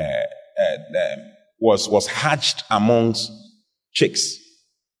was hatched amongst chicks?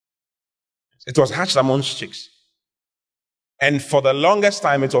 It was hatched amongst chicks, and for the longest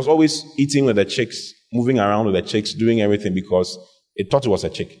time, it was always eating with the chicks, moving around with the chicks, doing everything because it thought it was a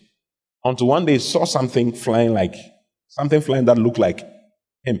chick. Until one day, it saw something flying that looked like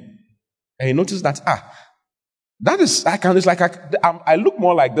him. And he noticed that, I look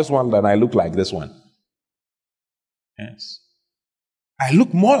more like this one than I look like this one. Yes. I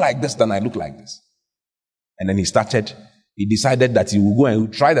look more like this than I look like this. And then he decided that he would go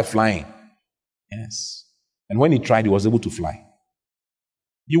and try the flying. Yes. And when he tried, he was able to fly.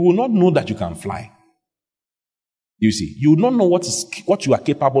 You will not know that you can fly. You see, you will not know what you are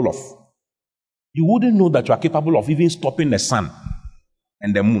capable of. You wouldn't know that you are capable of even stopping the sun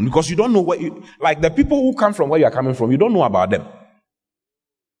and the moon, because you don't know like the people who come from where you are coming from, you don't know about them.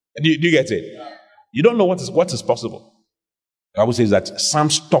 Do you get it? You don't know what is possible. The Bible says that some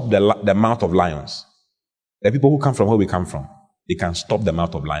stop the mouth of lions. The people who come from where we come from, they can stop the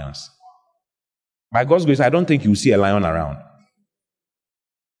mouth of lions. By God's grace, I don't think you see a lion around.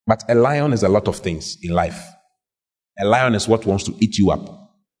 But a lion is a lot of things in life. A lion is what wants to eat you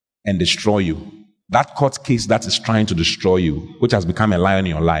up and destroy you. That court case that is trying to destroy you, which has become a lion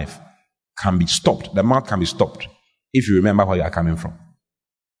in your life, can be stopped. The mouth can be stopped if you remember where you are coming from.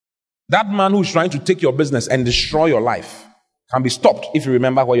 That man who is trying to take your business and destroy your life can be stopped if you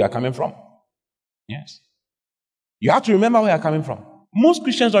remember where you are coming from. Yes. You have to remember where you are coming from. Most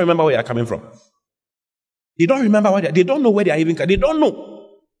Christians don't remember where you are coming from. They don't remember they don't know where they are even. They don't know.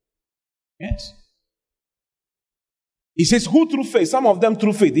 Yes. He says, who through faith? Some of them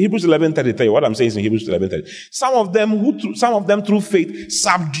through faith. Hebrews 11:33. What I'm saying is in Hebrews 11:33. Some of them through faith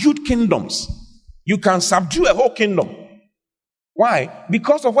subdued kingdoms. You can subdue a whole kingdom. Why?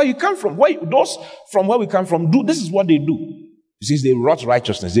 Because of where you come from. Those from where we come from this is what they do. He says they wrought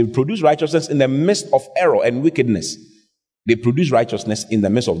righteousness. They produce righteousness in the midst of error and wickedness. They produce righteousness in the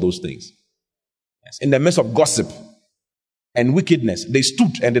midst of those things. Yes. In the midst of gossip and wickedness, they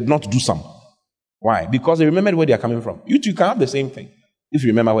stood and did not do some. Why? Because they remembered where they are coming from. You too can have the same thing if you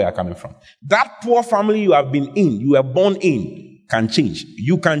remember where you are coming from. That poor family you have been in, you were born in, can change.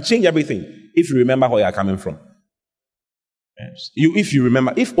 You can change everything if you remember where you are coming from. Yes.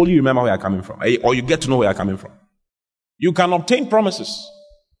 If only you remember where you are coming from, or you get to know where you are coming from, you can obtain promises.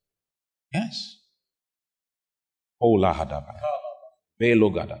 Yes. What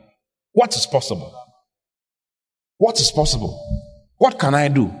is possible? What is possible? What can I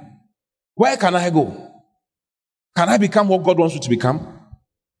do? Where can I go? Can I become what God wants you to become?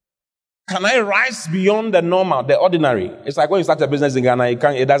 Can I rise beyond the normal, the ordinary? It's like when you start a business in Ghana,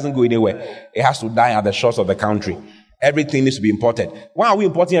 it doesn't go anywhere. It has to die at the shores of the country. Everything needs to be imported. Why are we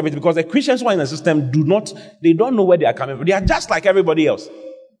importing everything? Because the Christians who are in the system they don't know where they are coming from. They are just like everybody else.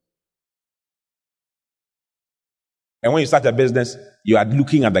 And when you start a business, you are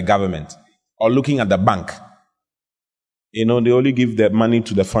looking at the government or looking at the bank. They only give the money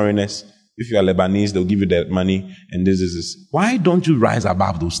to the foreigners. If you are Lebanese, they'll give you the money, and this is this. Why don't you rise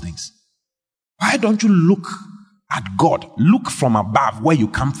above those things? Why don't you look at God? Look from above where you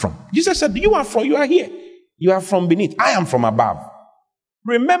come from. Jesus said, you are here. You are from beneath. I am from above.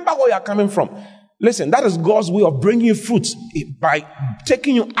 Remember where you are coming from. Listen, that is God's way of bringing you fruit by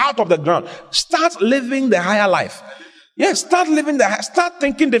taking you out of the ground. Start living the higher life. Yes, start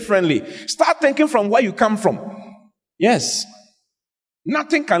thinking differently. Start thinking from where you come from. Yes.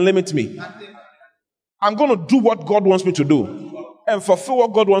 Nothing can limit me. I'm going to do what God wants me to do and fulfill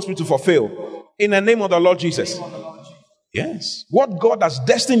what God wants me to fulfill in the name of the Lord Jesus. Yes. What God has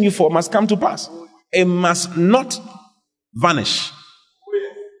destined you for must come to pass. It must not vanish.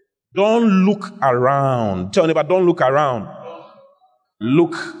 Don't look around. Tell anybody, don't look around.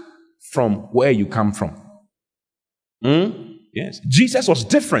 Look from where you come from. Yes. Jesus was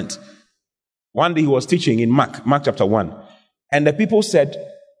different. One day he was teaching in Mark chapter 1. And the people said,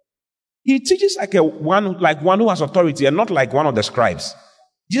 he teaches like one who has authority and not like one of the scribes.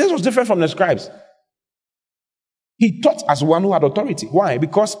 Jesus was different from the scribes. He taught as one who had authority. Why?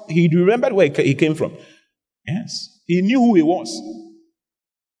 Because he remembered where he came from. Yes. He knew who he was.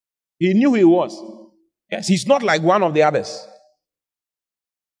 He knew who he was. Yes. He's not like one of the others.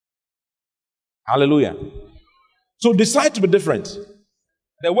 Hallelujah. So decide to be different.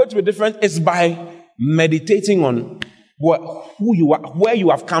 The way to be different is by meditating on who you are, where you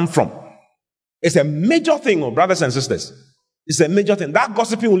have come from. It's a major thing, brothers and sisters. It's a major thing. That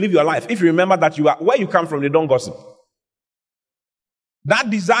gossiping will live your life. If you remember that you are where you come from, they don't gossip. That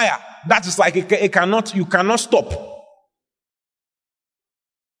desire, that is like you cannot stop.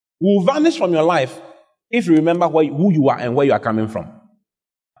 Will vanish from your life if you remember who you are and where you are coming from.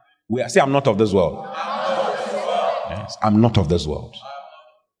 I'm not of this world. Yes, I'm not of this world.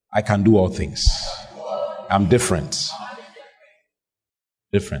 I can do all things. I'm different.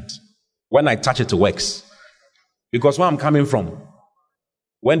 Different. When I touch it, it works. Because where I'm coming from,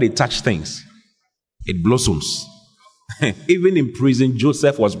 when they touch things, it blossoms. Even in prison,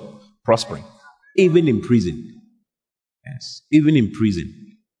 Joseph was prospering. Even in prison. Yes. Even in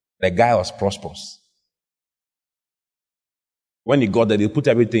prison, the guy was prosperous. When he got there, they put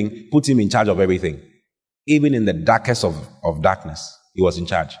him in charge of everything. Even in the darkest of darkness, he was in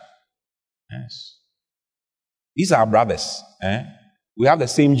charge. Yes. These are our brothers. We have the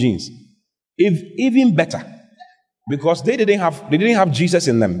same genes. Even better. Because they didn't have Jesus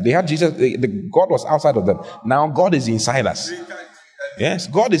in them. They had Jesus. God was outside of them. Now God is inside us. Yes,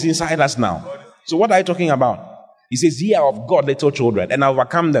 God is inside us now. So what are you talking about? He says, "Ye are of God, little children, and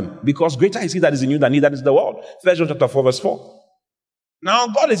overcome them, because greater is He that is in you than he that is in the world." 1 John chapter 4, verse 4. Now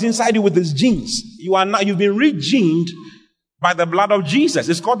God is inside you with His genes. You've been regened by the blood of Jesus.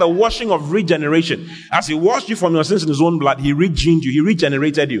 It's called the washing of regeneration. As He washed you from your sins in His own blood, He regened you. He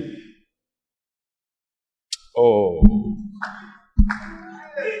regenerated you. Oh.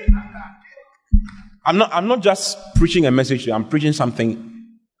 I'm not just preaching a message. I'm preaching something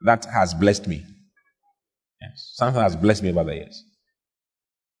that has blessed me. Yes. Something has blessed me over the years.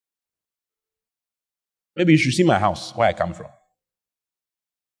 Maybe you should see my house, where I come from.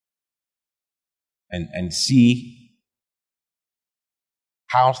 And see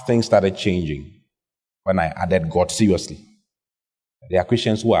how things started changing when I added God seriously. There are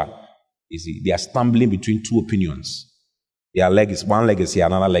Christians who they are stumbling between two opinions. One leg is here,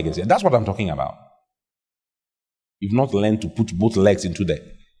 another leg is here. That's what I'm talking about. You've not learned to put both legs into the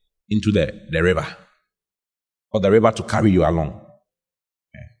river, or the river to carry you along.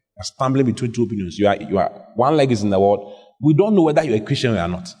 You're stumbling between two opinions. You are one leg is in the world. We don't know whether you're a Christian or you're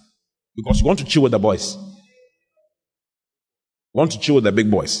not, because you want to chill with the boys. You want to chill with the big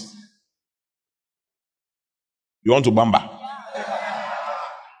boys. You want to bamba.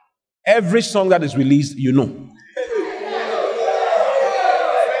 Every song that is released, you know.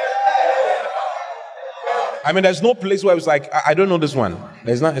 I mean, there's no place where it's like, I don't know this one.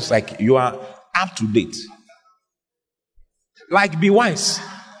 There's not. It's like you are up to date. Like, be wise.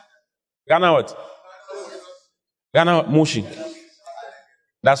 Ghana what? Ghana motion.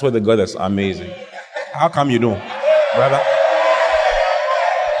 That's where the God is amazing. How come you don't, brother?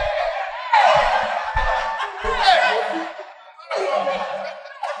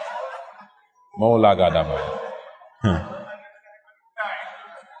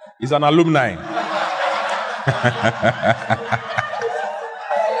 He's an alumni.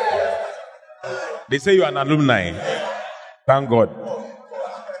 They say you're an alumni. Thank God.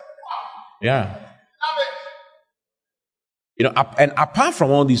 Yeah. And apart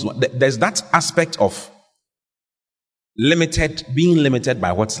from all these, there's that aspect of being limited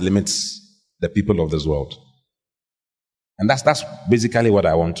by what limits the people of this world. And that's basically what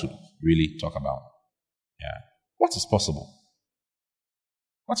I want to really talk about. Yeah. What is possible?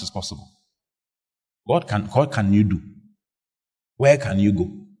 What is possible? What can you do? Where can you go?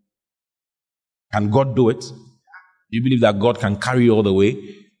 Can God do it? Do you believe that God can carry you all the way?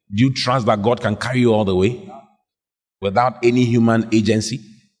 Do you trust that God can carry you all the way? Without any human agency?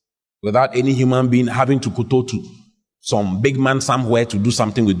 Without any human being having to kowtow to some big man somewhere to do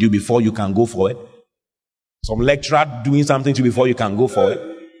something with you before you can go for it? Some lecturer doing something to you before you can go for it?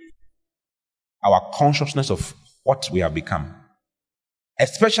 Our consciousness of what we have become,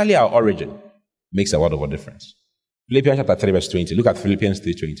 especially our origin, makes a lot of a difference. Philippians chapter 3 verse 20. Look at Philippians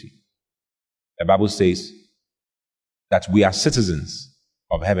 3:20. The Bible says that we are citizens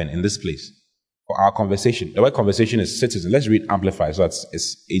of heaven in this place. For our conversation, the word conversation is citizen. Let's read Amplify so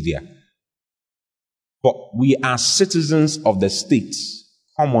it's easier. For we are citizens of the states,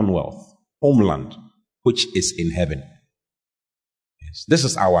 commonwealth, homeland, which is in heaven. Yes. This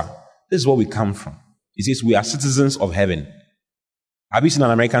is where we come from. It says we are citizens of heaven. Have you seen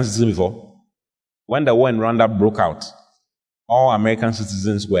an American citizen before? When the war in Rwanda broke out, all American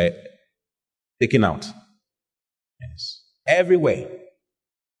citizens were taken out. Yes. Everywhere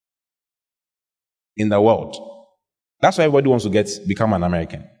in the world. That's why everybody wants to become an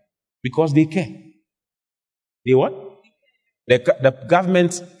American. Because they care. They what? The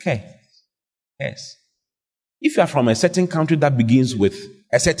government care. Yes. If you are from a certain country that begins with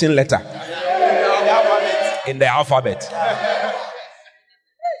a certain letter in the alphabet,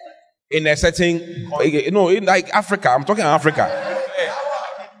 in a certain, in like Africa, I'm talking Africa,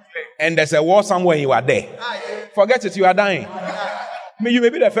 and there's a war somewhere, you are there. Forget it, you are dying. You may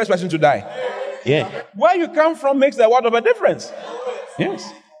be the first person to die. Yeah. Where you come from makes a world of a difference.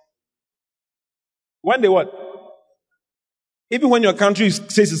 Yes. When they what? Even when your country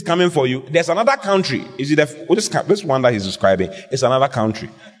says it's coming for you, there's another country. Is it this one that he's describing? It's another country.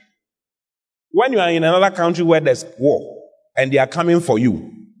 When you are in another country where there's war and they are coming for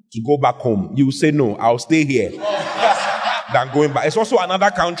you to go back home, you say, no, I'll stay here than going back. It's also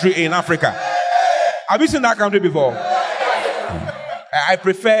another country in Africa. Have you seen that country before? I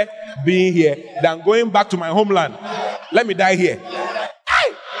prefer being here than going back to my homeland. Let me die here.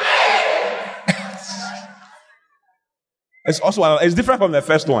 It's different from the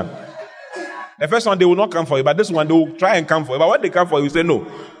first one. The first one, they will not come for you, but this one, they will try and come for you. But when they come for you, you say, no,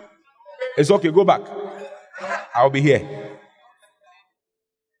 it's okay, go back. I'll be here.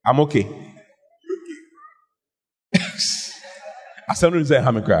 I'm okay. I said,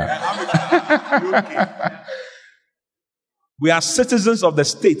 we are citizens of the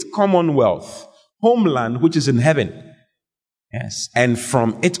state, Commonwealth, homeland, which is in heaven. Yes. And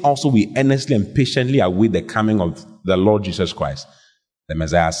from it also we earnestly and patiently await the coming of the Lord Jesus Christ, the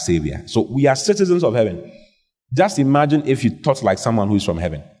Messiah Savior. So we are citizens of heaven. Just imagine if you thought like someone who is from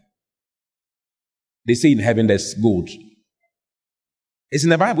heaven. They say in heaven there's gold. It's in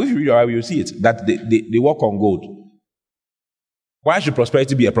the Bible. If you read the Bible, you'll see it, that they walk on gold. Why should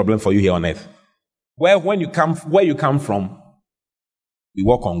prosperity be a problem for you here on earth? Where you come from, we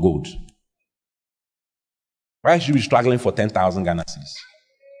walk on gold. Why should we be struggling for 10,000 Ghana cedis?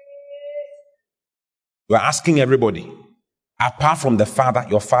 You are asking everybody, apart from the Father,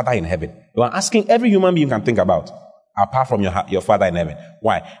 your Father in heaven. You are asking every human being you can think about, apart from your Father in heaven.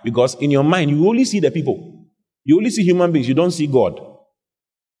 Why? Because in your mind, you only see the people. You only see human beings. You don't see God.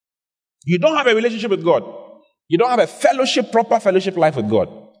 You don't have a relationship with God. You don't have a proper fellowship life with God.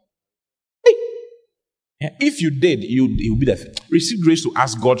 If you did, you'll be there. Receive grace to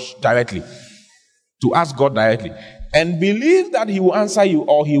ask God directly. To ask God directly. And believe that He will answer you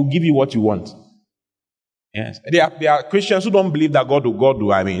or He will give you what you want. Yes. There are Christians who don't believe that God will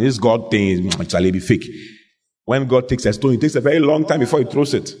do. I mean, this God thing is actually fake. When God takes a stone, it takes a very long time before He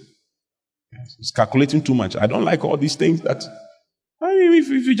throws it. Yes. It's calculating too much. I don't like all these things that, I mean, if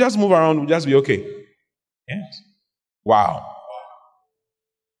you just move around, we'll just be okay. Yes. Wow.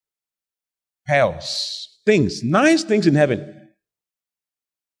 Pearls. Things. Nice things in heaven.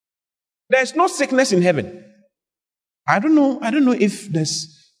 There's no sickness in heaven. I don't know if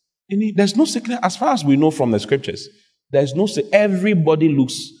there's no sickness as far as we know from the scriptures. There's no sickness. Everybody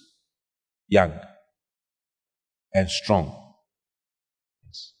looks young and strong.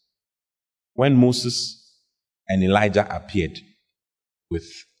 When Moses and Elijah appeared with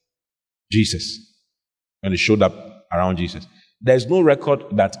Jesus, when they showed up around Jesus, there's no record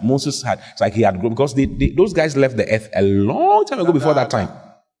that Moses had. It's like he had grown, because those guys left the earth a long time ago before that time.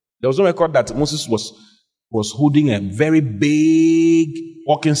 There was no record that Moses was holding a very big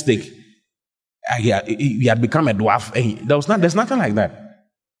walking stick. He had become a dwarf. There's nothing like that.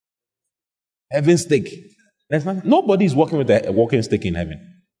 Heaven's stick. Nobody is walking with a walking stick in heaven.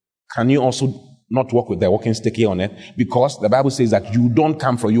 Can you also not walk with the walking stick here on earth? Because the Bible says that you don't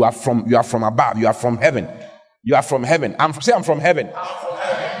come from, you are from above, you are from heaven. You are from heaven. I'm from heaven. I'm from heaven.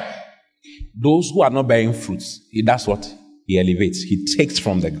 Those who are not bearing fruits, that's what He elevates. He takes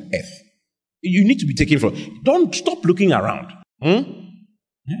from the earth. You need to be taken from. Don't stop looking around.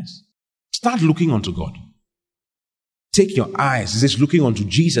 Yes. Start looking unto God. Take your eyes. This is looking unto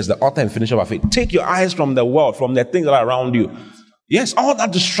Jesus, the author and finisher of our faith. Take your eyes from the world, from the things that are around you. Yes, all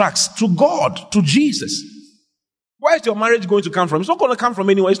that distracts, to God, to Jesus. Where is your marriage going to come from? It's not going to come from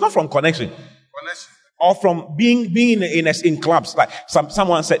anywhere. It's not from connection. Or from being in clubs. Like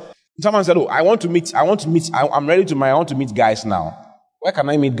someone said, oh, I want to meet, I'm ready to I want to meet guys now. Where can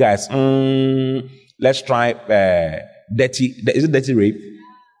I meet guys? Let's try is it dirty rave?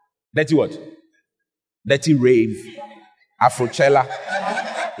 Dirty what? Dirty rave. Afrochella.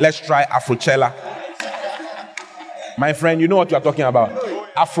 Let's try Afrochella. My friend, you know what you are talking about.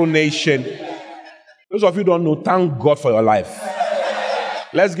 Afro Nation. Those of you who don't know, thank God for your life.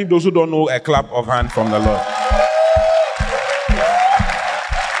 Let's give those who don't know a clap of hand from the Lord.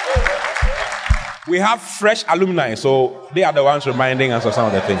 We have fresh alumni, so they are the ones reminding us of some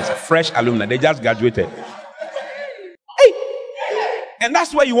of the things. Fresh alumni, they just graduated. Hey! And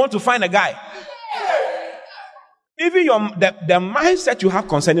that's where you want to find a guy. Even the mindset you have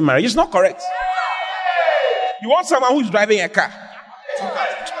concerning marriage is not correct. You want someone who's driving a car.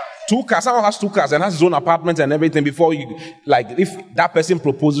 2 cars. Someone has 2 cars and has his own apartment and everything before you, like, if that person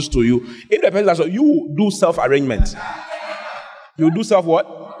proposes to you, if the person does, you do self-arrangement. You do self what?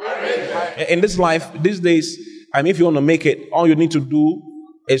 In this life, these days, I mean, if you want to make it, all you need to do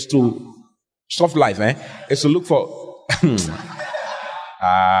is to, soft life, is to look for,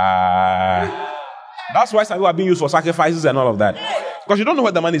 that's why some people are being used for sacrifices and all of that. Because you don't know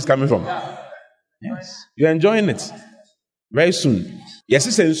where the money is coming from. Yes. You're enjoying it. Very soon. Yes,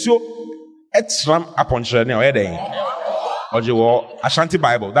 it's so it's ram upon Shirley or anything. Or Ashanti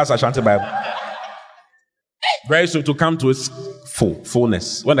Bible. That's Ashanti Bible. Very soon to come to its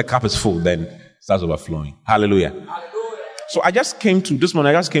fullness. When the cup is full, then it starts overflowing. Hallelujah. So I just came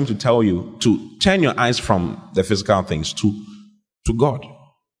to tell you to turn your eyes from the physical things to God.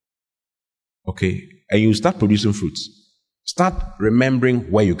 Okay? And you start producing fruits. Start remembering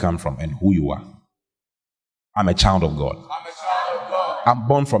where you come from and who you are. I'm a child of God. I'm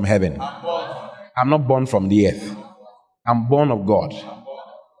born from heaven. I'm not born from the earth. I'm born of God.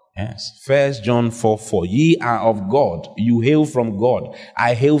 Yes. 1 John 4:4. Ye are of God. You hail from God.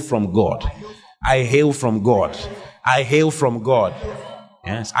 I hail from God. I hail from God. I hail from God.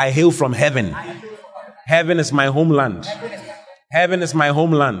 Yes. I hail from heaven. Heaven is my homeland. Heaven is my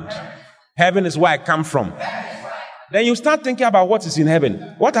homeland. Heaven is where I come from. Then you start thinking about what is in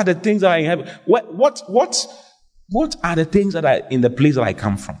heaven. What are the things that are in heaven? What are the things that are in the place that I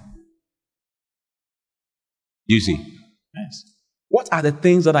come from? You see? Yes. What are the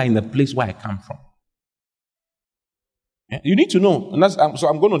things that are in the place where I come from? You need to know. And so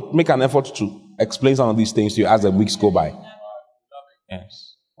I'm going to make an effort to explain some of these things to you as the weeks go by.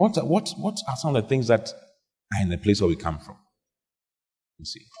 Yes. What are some of the things that are in the place where we come from? You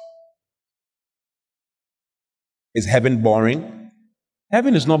see? Is heaven boring?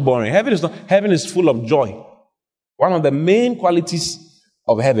 Heaven is not boring. Heaven is full of joy. One of the main qualities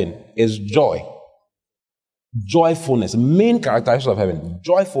of heaven is joy. Joyfulness. Main characteristics of heaven.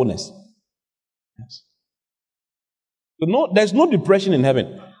 Joyfulness. Yes. So there's no depression in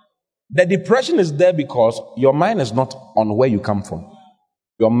heaven. The depression is there because your mind is not on where you come from.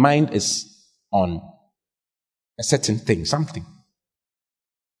 Your mind is on a certain thing, something.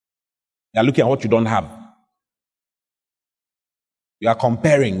 You're looking at what you don't have. You are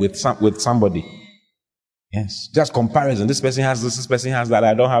comparing with somebody. Yes, just comparison. This person has this person has that.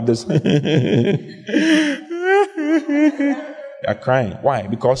 I don't have this. You're crying. Why?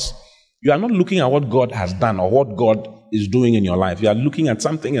 Because you are not looking at what God has done or what God is doing in your life. You are looking at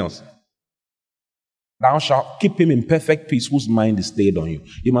something else. Thou shalt keep him in perfect peace whose mind is stayed on you.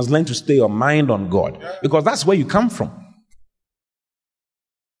 You must learn to stay your mind on God because that's where you come from.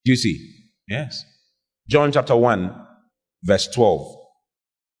 Do you see? Yes. John chapter 1, verse 12.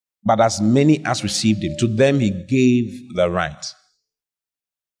 But as many as received him, to them he gave the right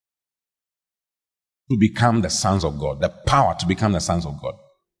to become the sons of God, the power to become the sons of God.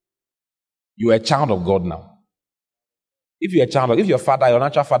 You are a child of God now. If you're a child, if your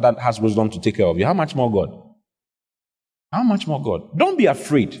natural father has wisdom to take care of you, how much more God? How much more God? Don't be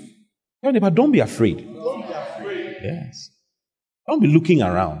afraid. Tell neighbor, don't be afraid. Don't be afraid. Yes. Don't be looking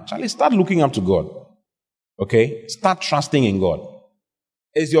around. Charlie, start looking up to God. Okay? Start trusting in God.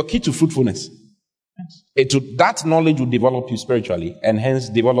 It's your key to fruitfulness. Yes. That knowledge will develop you spiritually and hence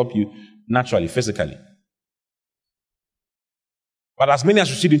develop you naturally, physically. But as many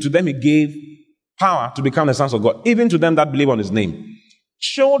as received him, to them he gave power to become the sons of God, even to them that believe on his name.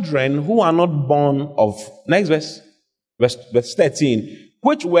 Children who are not born of, next verse 13,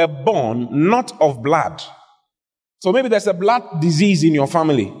 which were born not of blood. So maybe there's a blood disease in your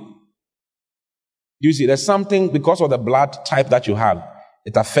family. You see, there's something because of the blood type that you have.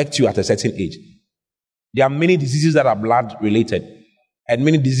 It affects you at a certain age. There are many diseases that are blood related and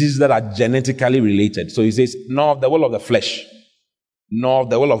many diseases that are genetically related. So he says, nor of the will of the flesh, nor of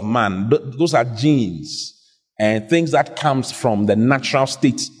the will of man. Those are genes and things that comes from the natural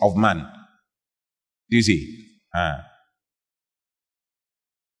state of man. Do you see?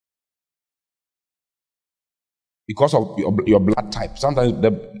 Because of your blood type. Sometimes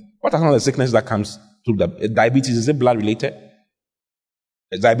what are some of the sicknesses that comes through diabetes? Is it blood related?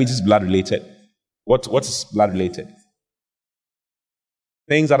 Is diabetes blood related? What is blood related?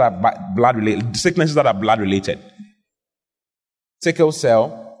 Things that are blood related, sicknesses that are blood related. Sickle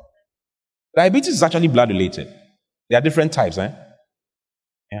cell. Diabetes is actually blood related. There are different types,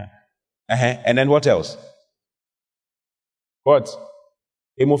 Yeah. And then what else? What?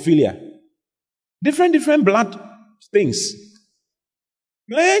 Hemophilia. Different blood things.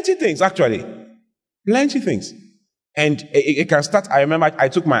 Plenty things, actually. Plenty things. And it can start. I remember I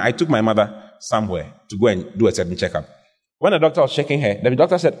took my mother somewhere to go and do a certain checkup. When the doctor was checking her, the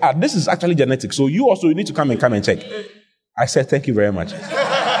doctor said, this is actually genetic, so you also need to come and check. I said, thank you very much.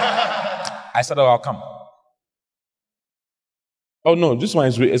 I said, I'll come. Oh, no, this one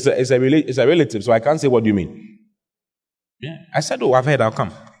is a relative, so I can't say what do you mean. Yeah. I said, I've heard, I'll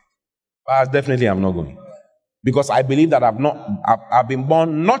come. But definitely I'm not going. Because I believe that I've been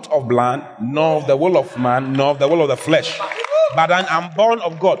born not of blood, nor of the will of man, nor of the will of the flesh. But I'm born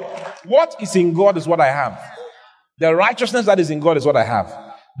of God. What is in God is what I have. The righteousness that is in God is what I have.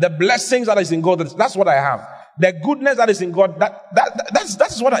 The blessings that is in God, that's what I have. The goodness that is in God,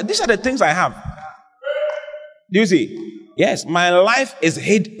 that's what these are the things I have. Do you see? Yes, my life is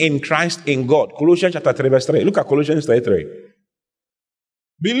hid in Christ in God. Colossians chapter 3 verse 3. Look at Colossians 3.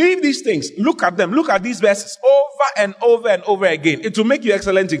 Believe these things. Look at them. Look at these verses over and over and over again. It will make you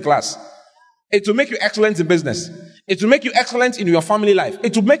excellent in class. It will make you excellent in business. It will make you excellent in your family life.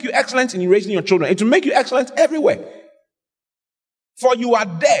 It will make you excellent in raising your children. It will make you excellent everywhere. For you are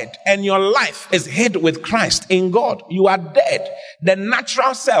dead and your life is hid with Christ in God. You are dead. The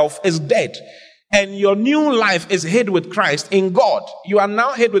natural self is dead. And your new life is hid with Christ in God. You are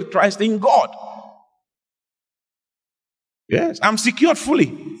now hid with Christ in God. Yes, I'm secured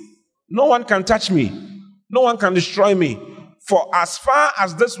fully. No one can touch me. No one can destroy me. For as far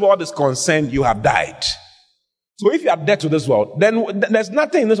as this world is concerned, you have died. So if you are dead to this world, then there's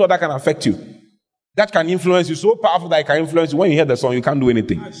nothing in this world that can affect you. That can influence you so powerful that it can influence you. When you hear the song, you can't do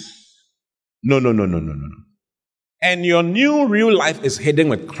anything. No. And your new real life is hidden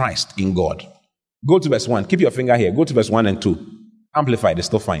with Christ in God. Go to verse 1. Keep your finger here. Go to verse 1 and 2. Amplified, it's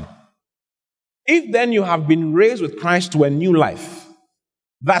still fine. If then you have been raised with Christ to a new life,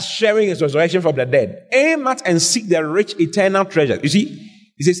 thus sharing his resurrection from the dead, aim at and seek the rich eternal treasures. You see,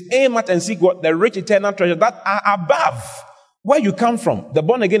 he says, aim at and seek what? The rich eternal treasures that are above where you come from. The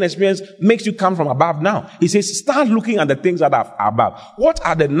born again experience makes you come from above now. He says, start looking at the things that are above. What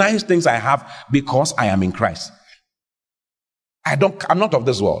are the nice things I have because I am in Christ? I'm not of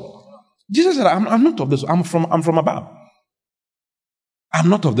this world. Jesus said, I'm not of this. I'm from above. I'm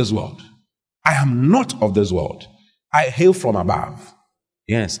not of this world. I am not of this world. I hail from above.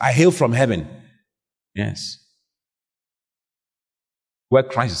 Yes, I hail from heaven. Yes. Where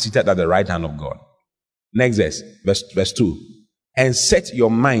Christ is seated at the right hand of God. Next verse 2. And set your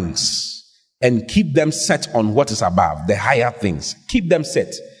minds and keep them set on what is above, the higher things. Keep them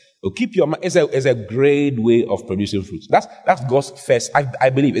set. So keep your mind. It's a great way of producing fruits. That's God's first, I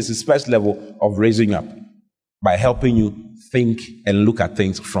believe, it's his first level of raising up by helping you think and look at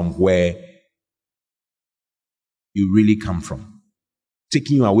things from where you really come from.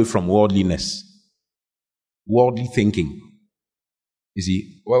 Taking you away from worldliness, worldly thinking. You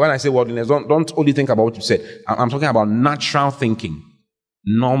see, when I say worldliness, don't only think about what you said. I'm talking about natural thinking.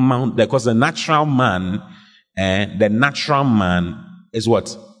 Normal, because the natural man is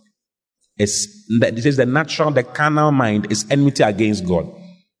what? It says the carnal mind is enmity against God.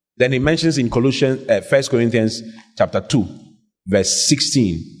 Then he mentions in Colossians, 1 Corinthians chapter 2, verse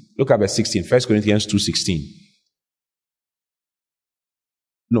 16. Look at verse 16, 1 Corinthians 2:16.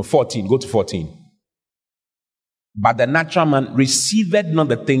 No, 14. Go to 14. But the natural man receiveth not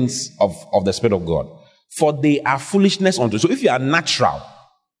the things of the Spirit of God, for they are foolishness unto. So if you are natural,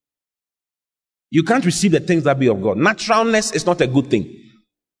 you can't receive the things that be of God. Naturalness is not a good thing.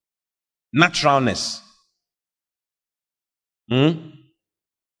 Naturalness. Yes,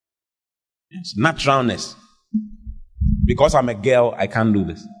 naturalness. Because I'm a girl, I can't do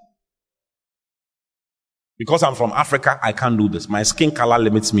this. Because I'm from Africa, I can't do this. My skin color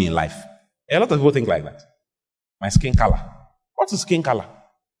limits me in life. A lot of people think like that. My skin color. What is skin color?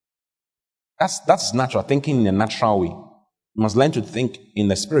 That's natural, thinking in a natural way. You must learn to think in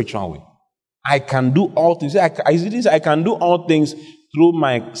the spiritual way. I can do all things. I can do all things through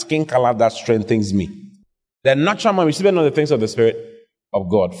my skin color that strengthens me. The natural man receiving all the things of the Spirit of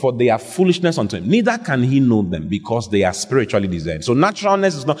God, for they are foolishness unto him. Neither can he know them, because they are spiritually discerned. So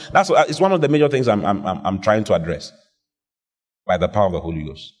naturalness is not. It's one of the major things I'm trying to address by the power of the Holy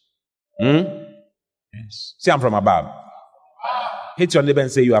Ghost. Yes. Say, I'm from above. Hit your neighbor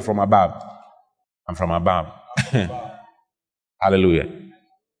and say, you are from above. I'm from above. Hallelujah.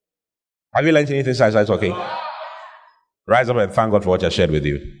 Have you learned anything? So it's okay. Rise up and thank God for what I shared with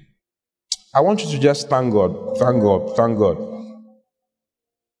you. I want you to just thank God. Thank God. Thank God.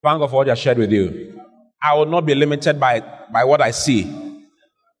 Thank God for what I shared with you. I will not be limited by what I see.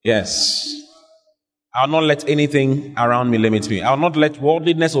 Yes. I will not let anything around me limit me. I will not let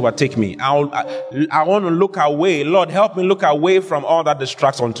worldliness overtake me. I want to look away. Lord, help me look away from all that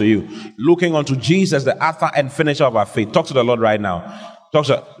distracts unto you. Looking unto Jesus, the author and finisher of our faith. Talk to the Lord right now. Talk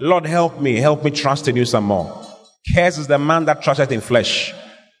to Lord, help me trust in you some more. Cursed is the man that trusteth in flesh.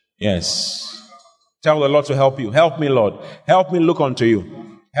 Yes. Tell the Lord to help you. Help me, Lord. Help me look unto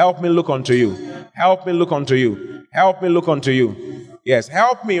you. Help me look unto you. Help me look unto you. Help me look unto you. Yes,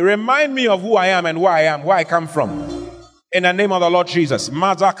 help me. Remind me of who I am and where I am, where I come from. In the name of the Lord Jesus.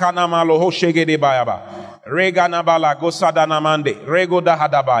 Mazakana maloho shegede bayaba. Rega nabala gosada namande. Rego da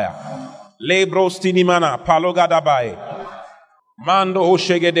hadabaya. Lebro stinimana paloga dabaye. Mando ho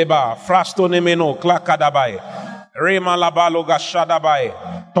shegedeba. Frasto nemeno klakadabaye. Rema labalo gashadabaye.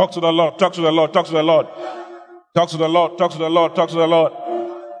 Talk to the Lord. Talk to the Lord. Talk to the Lord. Talk to the Lord. Talk to the Lord. Talk to the Lord.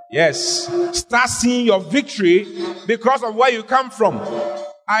 Yes. Start seeing your victory because of where you come from.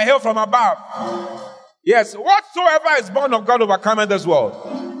 I hail from above. Yes. Whatsoever is born of God overcometh this world.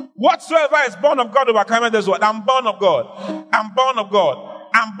 Whatsoever is born of God overcometh this world. I'm born of God. I'm born of God.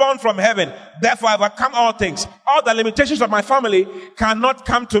 I'm born from heaven. Therefore, I overcome all things. All the limitations of my family cannot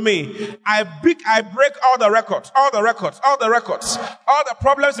come to me. I break all the records, all the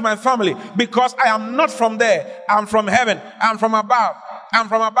problems in my family because I am not from there. I'm from heaven. I'm from above. I'm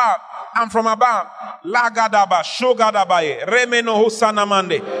from above. I'm from above. Lagadaba, Shogadabaye, Remeno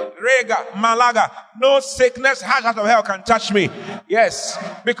Husanamande, Rega, Malaga. No sickness, heart out of hell can touch me. Yes,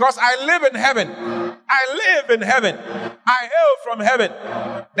 because I live in heaven. I live in heaven. I hail from heaven.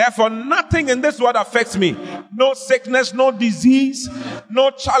 Therefore, nothing in this world affects me. No sickness, no disease, no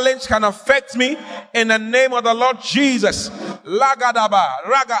challenge can affect me. In the name of the Lord Jesus. Lagadaba,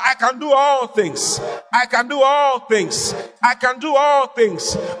 Raga, I can do all things. I can do all things. I can do all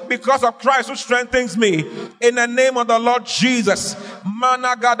things because of Christ who strengthens me. In the name of the Lord Jesus.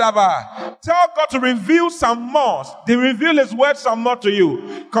 Managadaba. Tell God to reveal some more. To reveal His word some more to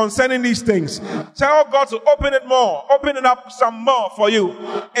you concerning these things. Tell God to open it more. Open it up some more for you.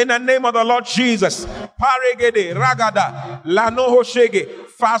 In the name of the Lord Jesus. Paregede, Ragada, Lanoho Shege,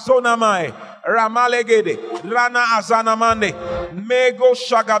 Fasonamai. Ramalegede, Rana Azanamande, Mego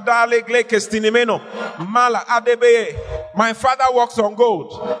Shagadale Glekestinimeno, Mala Adebe. My father walks on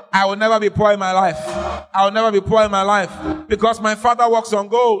gold. I will never be poor in my life. I will never be poor in my life because my father walks on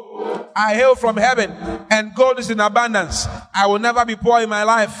gold. I hail from heaven and gold is in abundance. I will never be poor in my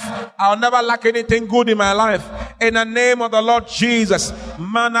life. I will never lack anything good in my life. In the name of the Lord Jesus.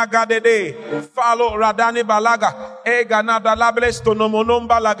 Managadede, follow Radani Balaga, Eganada Lables to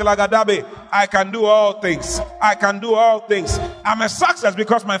Nomonomba Laglagadabe. I can do all things. I can do all things. I'm a success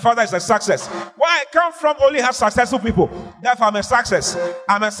because my father is a success. Where I come from only has successful people. Therefore, I'm a success.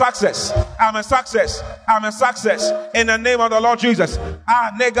 I'm a success. I'm a success. I'm a success. In the name of the Lord Jesus.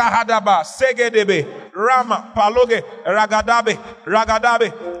 Ah, Nega Hadaba, Segedebe, Rama, Paloge, Ragadabe,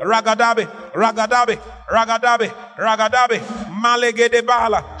 Ragadabe, Ragadabe, Ragadabe, Ragadabe, Ragadabe,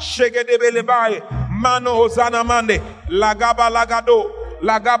 Malegedebala, Shegedebe Lebaye, Mano Hosana Mande, Lagaba Lagado.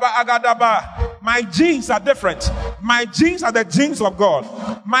 Lagaba Agadaba. My genes are different. My genes are the genes of God.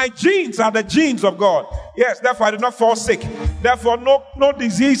 My genes are the genes of God. Yes, therefore I do not fall sick. Therefore no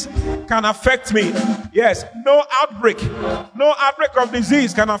disease can affect me. Yes, no outbreak of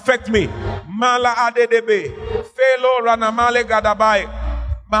disease can affect me. Mala Adedebe. Felo Ranamale Gadabai.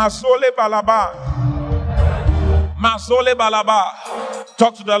 Masole Balaba. Masole Balaba.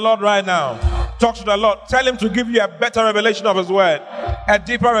 Talk to the Lord right now. Talk to the Lord. Tell Him to give you a better revelation of His word, a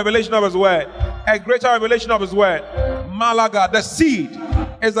deeper revelation of His word, a greater revelation of His word. Malaga, the seed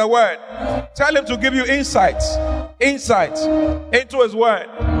is the word. Tell Him to give you insight into His word.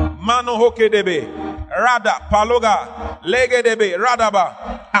 Mano hokedebe, Rada, Paloga, Legedebe,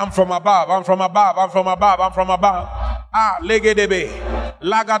 Radaba. I'm from above, I'm from above, I'm from above, I'm from above. Ah, Legedebe,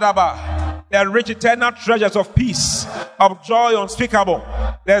 Lagadaba. There are rich eternal treasures of peace, of joy unspeakable.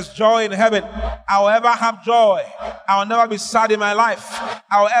 There's joy in heaven. I will ever have joy. I will never be sad in my life.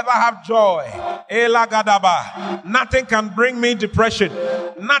 I will ever have joy. Elagadaba. Nothing can bring me depression.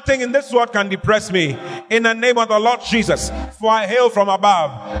 Nothing in this world can depress me. In the name of the Lord Jesus. For I hail from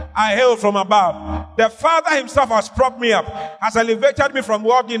above. I hail from above. The Father Himself has propped me up, has elevated me from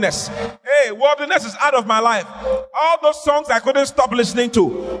worldliness. Hey, worldliness is out of my life. All those songs I couldn't stop listening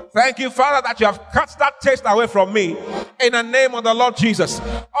to. Thank you, Father, that you have cut that taste away from me. In the name of the Lord Jesus.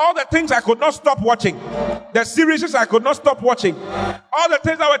 All the things I could not stop watching, the series I could not stop watching, all the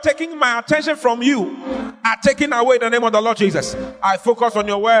things that were taking my attention from you are taken away in the name of the Lord Jesus. I focus on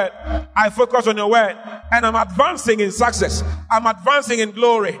your word. I focus on your word. And I'm advancing in success. I'm advancing in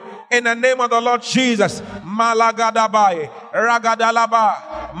glory. In the name of the Lord Jesus. Malagadabaye,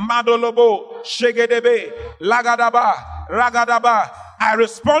 Ragadalaba, Madolobo, Shegedebe, Lagadaba, Ragadaba. I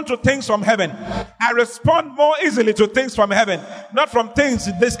respond to things from heaven. I respond more easily to things from heaven, not from things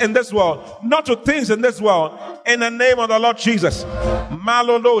in this world, not to things in this world. In the name of the Lord Jesus.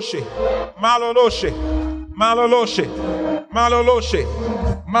 Maloloshe, maloloshe, maloloshe, maloloshe,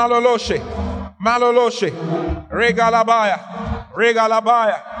 maloloshe, maloloshe, regalabaya,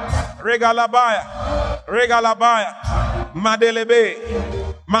 regalabaya, regalabaya, regalabaya, madelebe,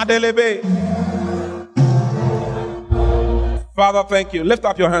 madelebe. Father, thank you. Lift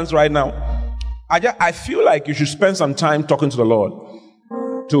up your hands right now. I feel like you should spend some time talking to the Lord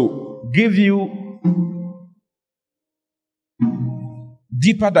to give you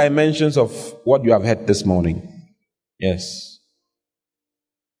deeper dimensions of what you have heard this morning. Yes.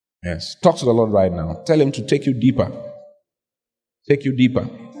 Yes. Talk to the Lord right now. Tell him to take you deeper. Take you deeper.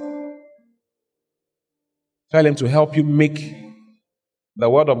 Tell him to help you make the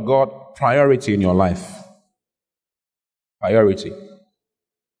word of God priority in your life. Priority.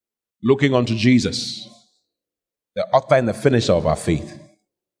 Looking unto Jesus, the author and the finisher of our faith.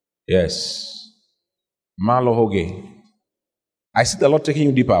 Yes. Malohoge. I see the Lord taking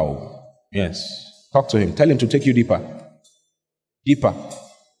you deeper. Yes. Talk to him. Tell him to take you deeper. Deeper.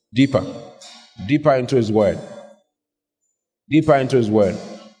 Deeper. Deeper into his word. Deeper into his word.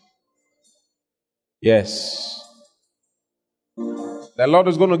 Yes. The Lord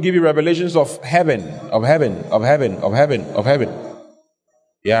is going to give you revelations of heaven, of heaven, of heaven, of heaven, of heaven.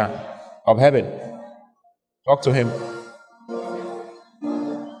 Yeah, of heaven. Talk to him.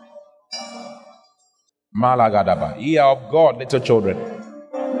 Malagadaba. Ye are of God, little children.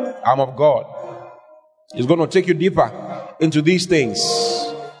 I'm of God. He's going to take you deeper into these things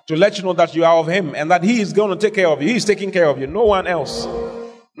to let you know that you are of him and that he is going to take care of you. He is taking care of you. No one else.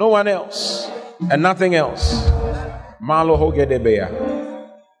 No one else. And nothing else.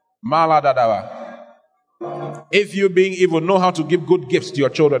 If you being evil know how to give good gifts to your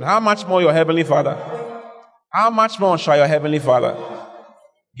children, how much more your heavenly Father? How much more shall your heavenly Father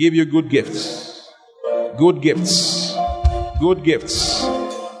give you good gifts? Good gifts. Good gifts.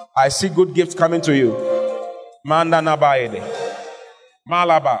 I see good gifts coming to you. Mandanabaede.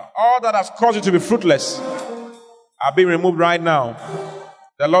 Malaba. All that has caused you to be fruitless are being removed right now.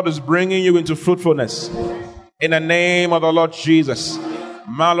 The Lord is bringing you into fruitfulness. In the name of the Lord Jesus.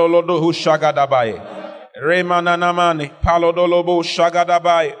 Malolodohu shagadabaye. Remananamani. Palodolobo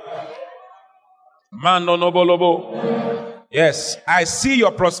shagadabaye. Mandonobolobo. Yes, I see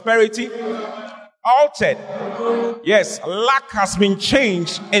your prosperity altered. Yes, lack has been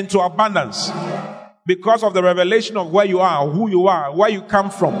changed into abundance because of the revelation of where you are, who you are, where you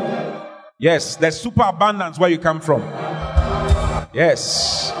come from. Yes, there's super abundance where you come from.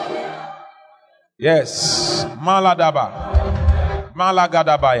 Yes. Yes. Maladaba.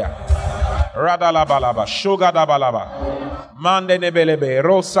 Malagadabaya. Radalabalaba. Shogadabalaba. Mande nebelebe.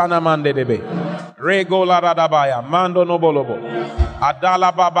 Rosana mande debe. Regola radabaya. Mando nobolobo.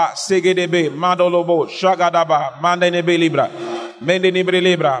 Adala baba. Segedebe. Mandolobo. Shagadaba. Mande nebe libra. Mende nibre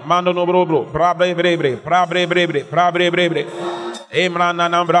libra. Mando nobrobro. Prabre brebre. Prabre brebre. Prabre brebre. Emrana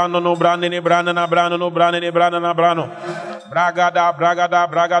nambrano no brane ne brana na brano no brane ne brana na brano. Bragada, bragada,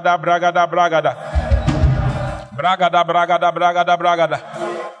 bragada, bragada, bragada. Bragada, bragada, bragada, bragada.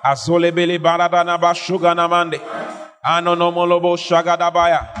 Asole bele barada na bashuga na mande. Ano no molobo shagada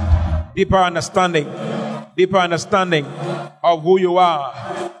baya. Deeper understanding of who you are,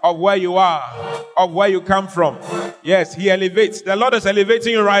 of where you are, of where you come from. Yes, he elevates. The Lord is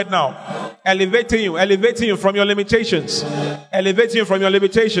elevating you right now. Elevating you from your limitations. Elevating you from your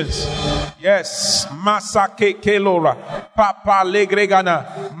limitations. Yes. Masake kelora. Papa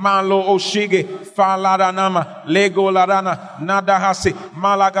legregana. Malo oshige. Faladanama. Lego ladana. Nadahasi.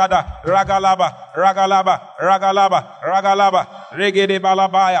 Malagada. Ragalaba. Ragalaba. Ragalaba. Ragalaba. Regede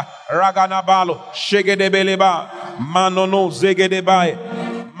balabaya. Raganabalo. Shegede beleba. Manono zegede baye.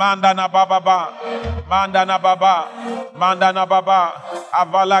 Mandana baba. Mandana baba. Mandana baba.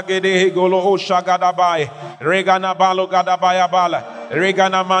 Avala gede golo oshagadabaye. Regana balo gadabaya bala.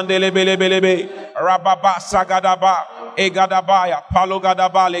 Regana mandele belebelebe. Rababa sagadaba. Egadabaya.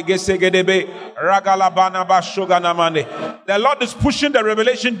 Palogadabale gesegedebe. Ragalabana bashogana mande. The Lord is pushing the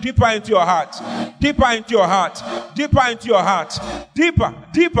revelation deeper into your heart. Deeper into your heart. Deeper into your heart. Deeper,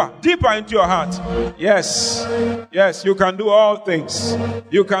 deeper, deeper into your heart. Yes. Yes, you can do all things.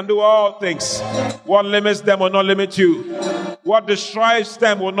 You can do all things. What limits them will not limit you. What destroys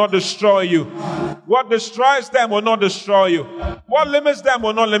them will not destroy you. What destroys them will not destroy you. What limits them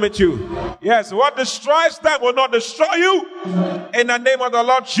will not limit you. Yes, what destroys them will not destroy you. In the name of the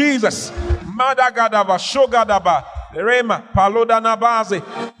Lord Jesus. Madagadaba, Shogadaba, Rema, Palodana Bazi,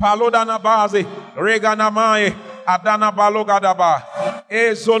 Reganamaye, Adana Balogadaba,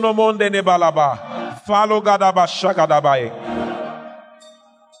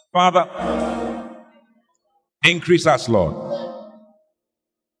 Father, increase us, Lord.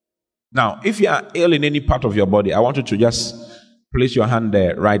 Now, if you are ill in any part of your body, I want you to just place your hand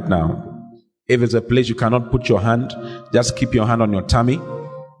there right now. If it's a place you cannot put your hand, just keep your hand on your tummy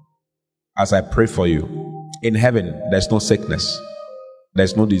as I pray for you. In heaven, there's no sickness.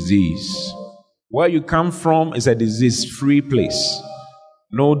 There's no disease. Where you come from is a disease-free place.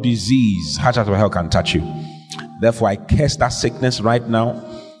 No disease, heart or hell can touch you. Therefore, I curse that sickness right now.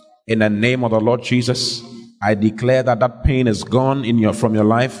 In the name of the Lord Jesus, I declare that that pain is gone from your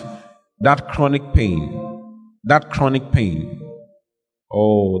life. That chronic pain.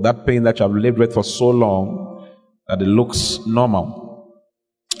 Oh, that pain that you have lived with for so long that it looks normal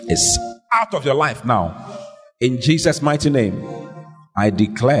is out of your life now. In Jesus' mighty name, I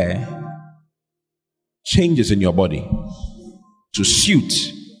declare changes in your body to suit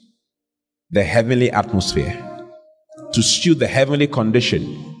the heavenly atmosphere, to suit the heavenly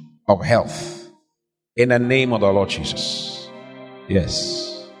condition of health. In the name of the Lord Jesus.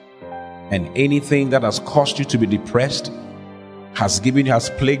 Yes. And anything that has caused you to be depressed, has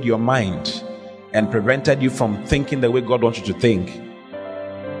plagued your mind and prevented you from thinking the way God wants you to think,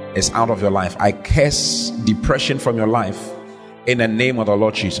 is out of your life. I curse depression from your life in the name of the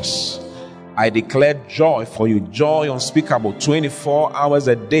Lord Jesus. I declare joy for you, joy unspeakable 24 hours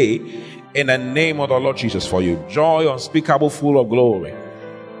a day in the name of the Lord Jesus for you. Joy unspeakable, full of glory.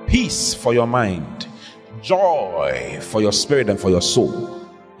 Peace for your mind. Joy for your spirit and for your soul.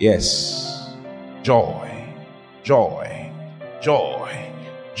 Yes. Joy.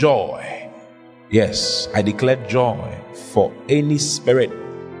 Yes, I declare joy for any spirit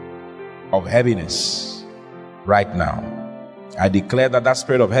of heaviness right now. I declare that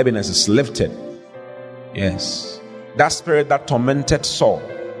spirit of heaviness is lifted. Yes. That spirit that tormented Saul,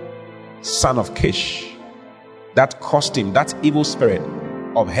 son of Kish, that caused him, that evil spirit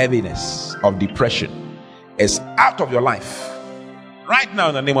of heaviness, of depression, is out of your life. Right now,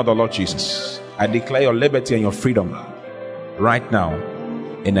 in the name of the Lord Jesus, I declare your liberty and your freedom. Right now,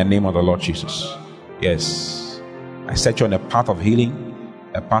 in the name of the Lord Jesus. Yes. I set you on a path of healing,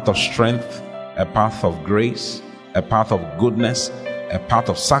 a path of strength, a path of grace, a path of goodness, a path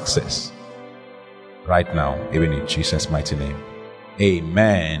of success. Right now, even in Jesus' mighty name.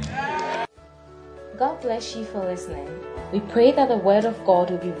 Amen. God bless you for listening. We pray that the word of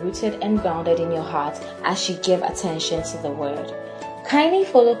God will be rooted and grounded in your heart as you give attention to the word. Kindly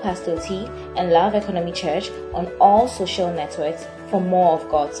follow Pastor T and Love Economy Church on all social networks for more of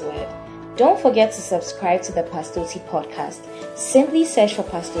God's word. Don't forget to subscribe to the Pastor T podcast. Simply search for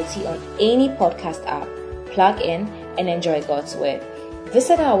Pastor T on any podcast app, plug in, and enjoy God's word.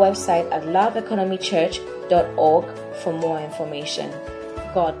 Visit our website at loveeconomychurch.org for more information.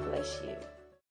 God bless.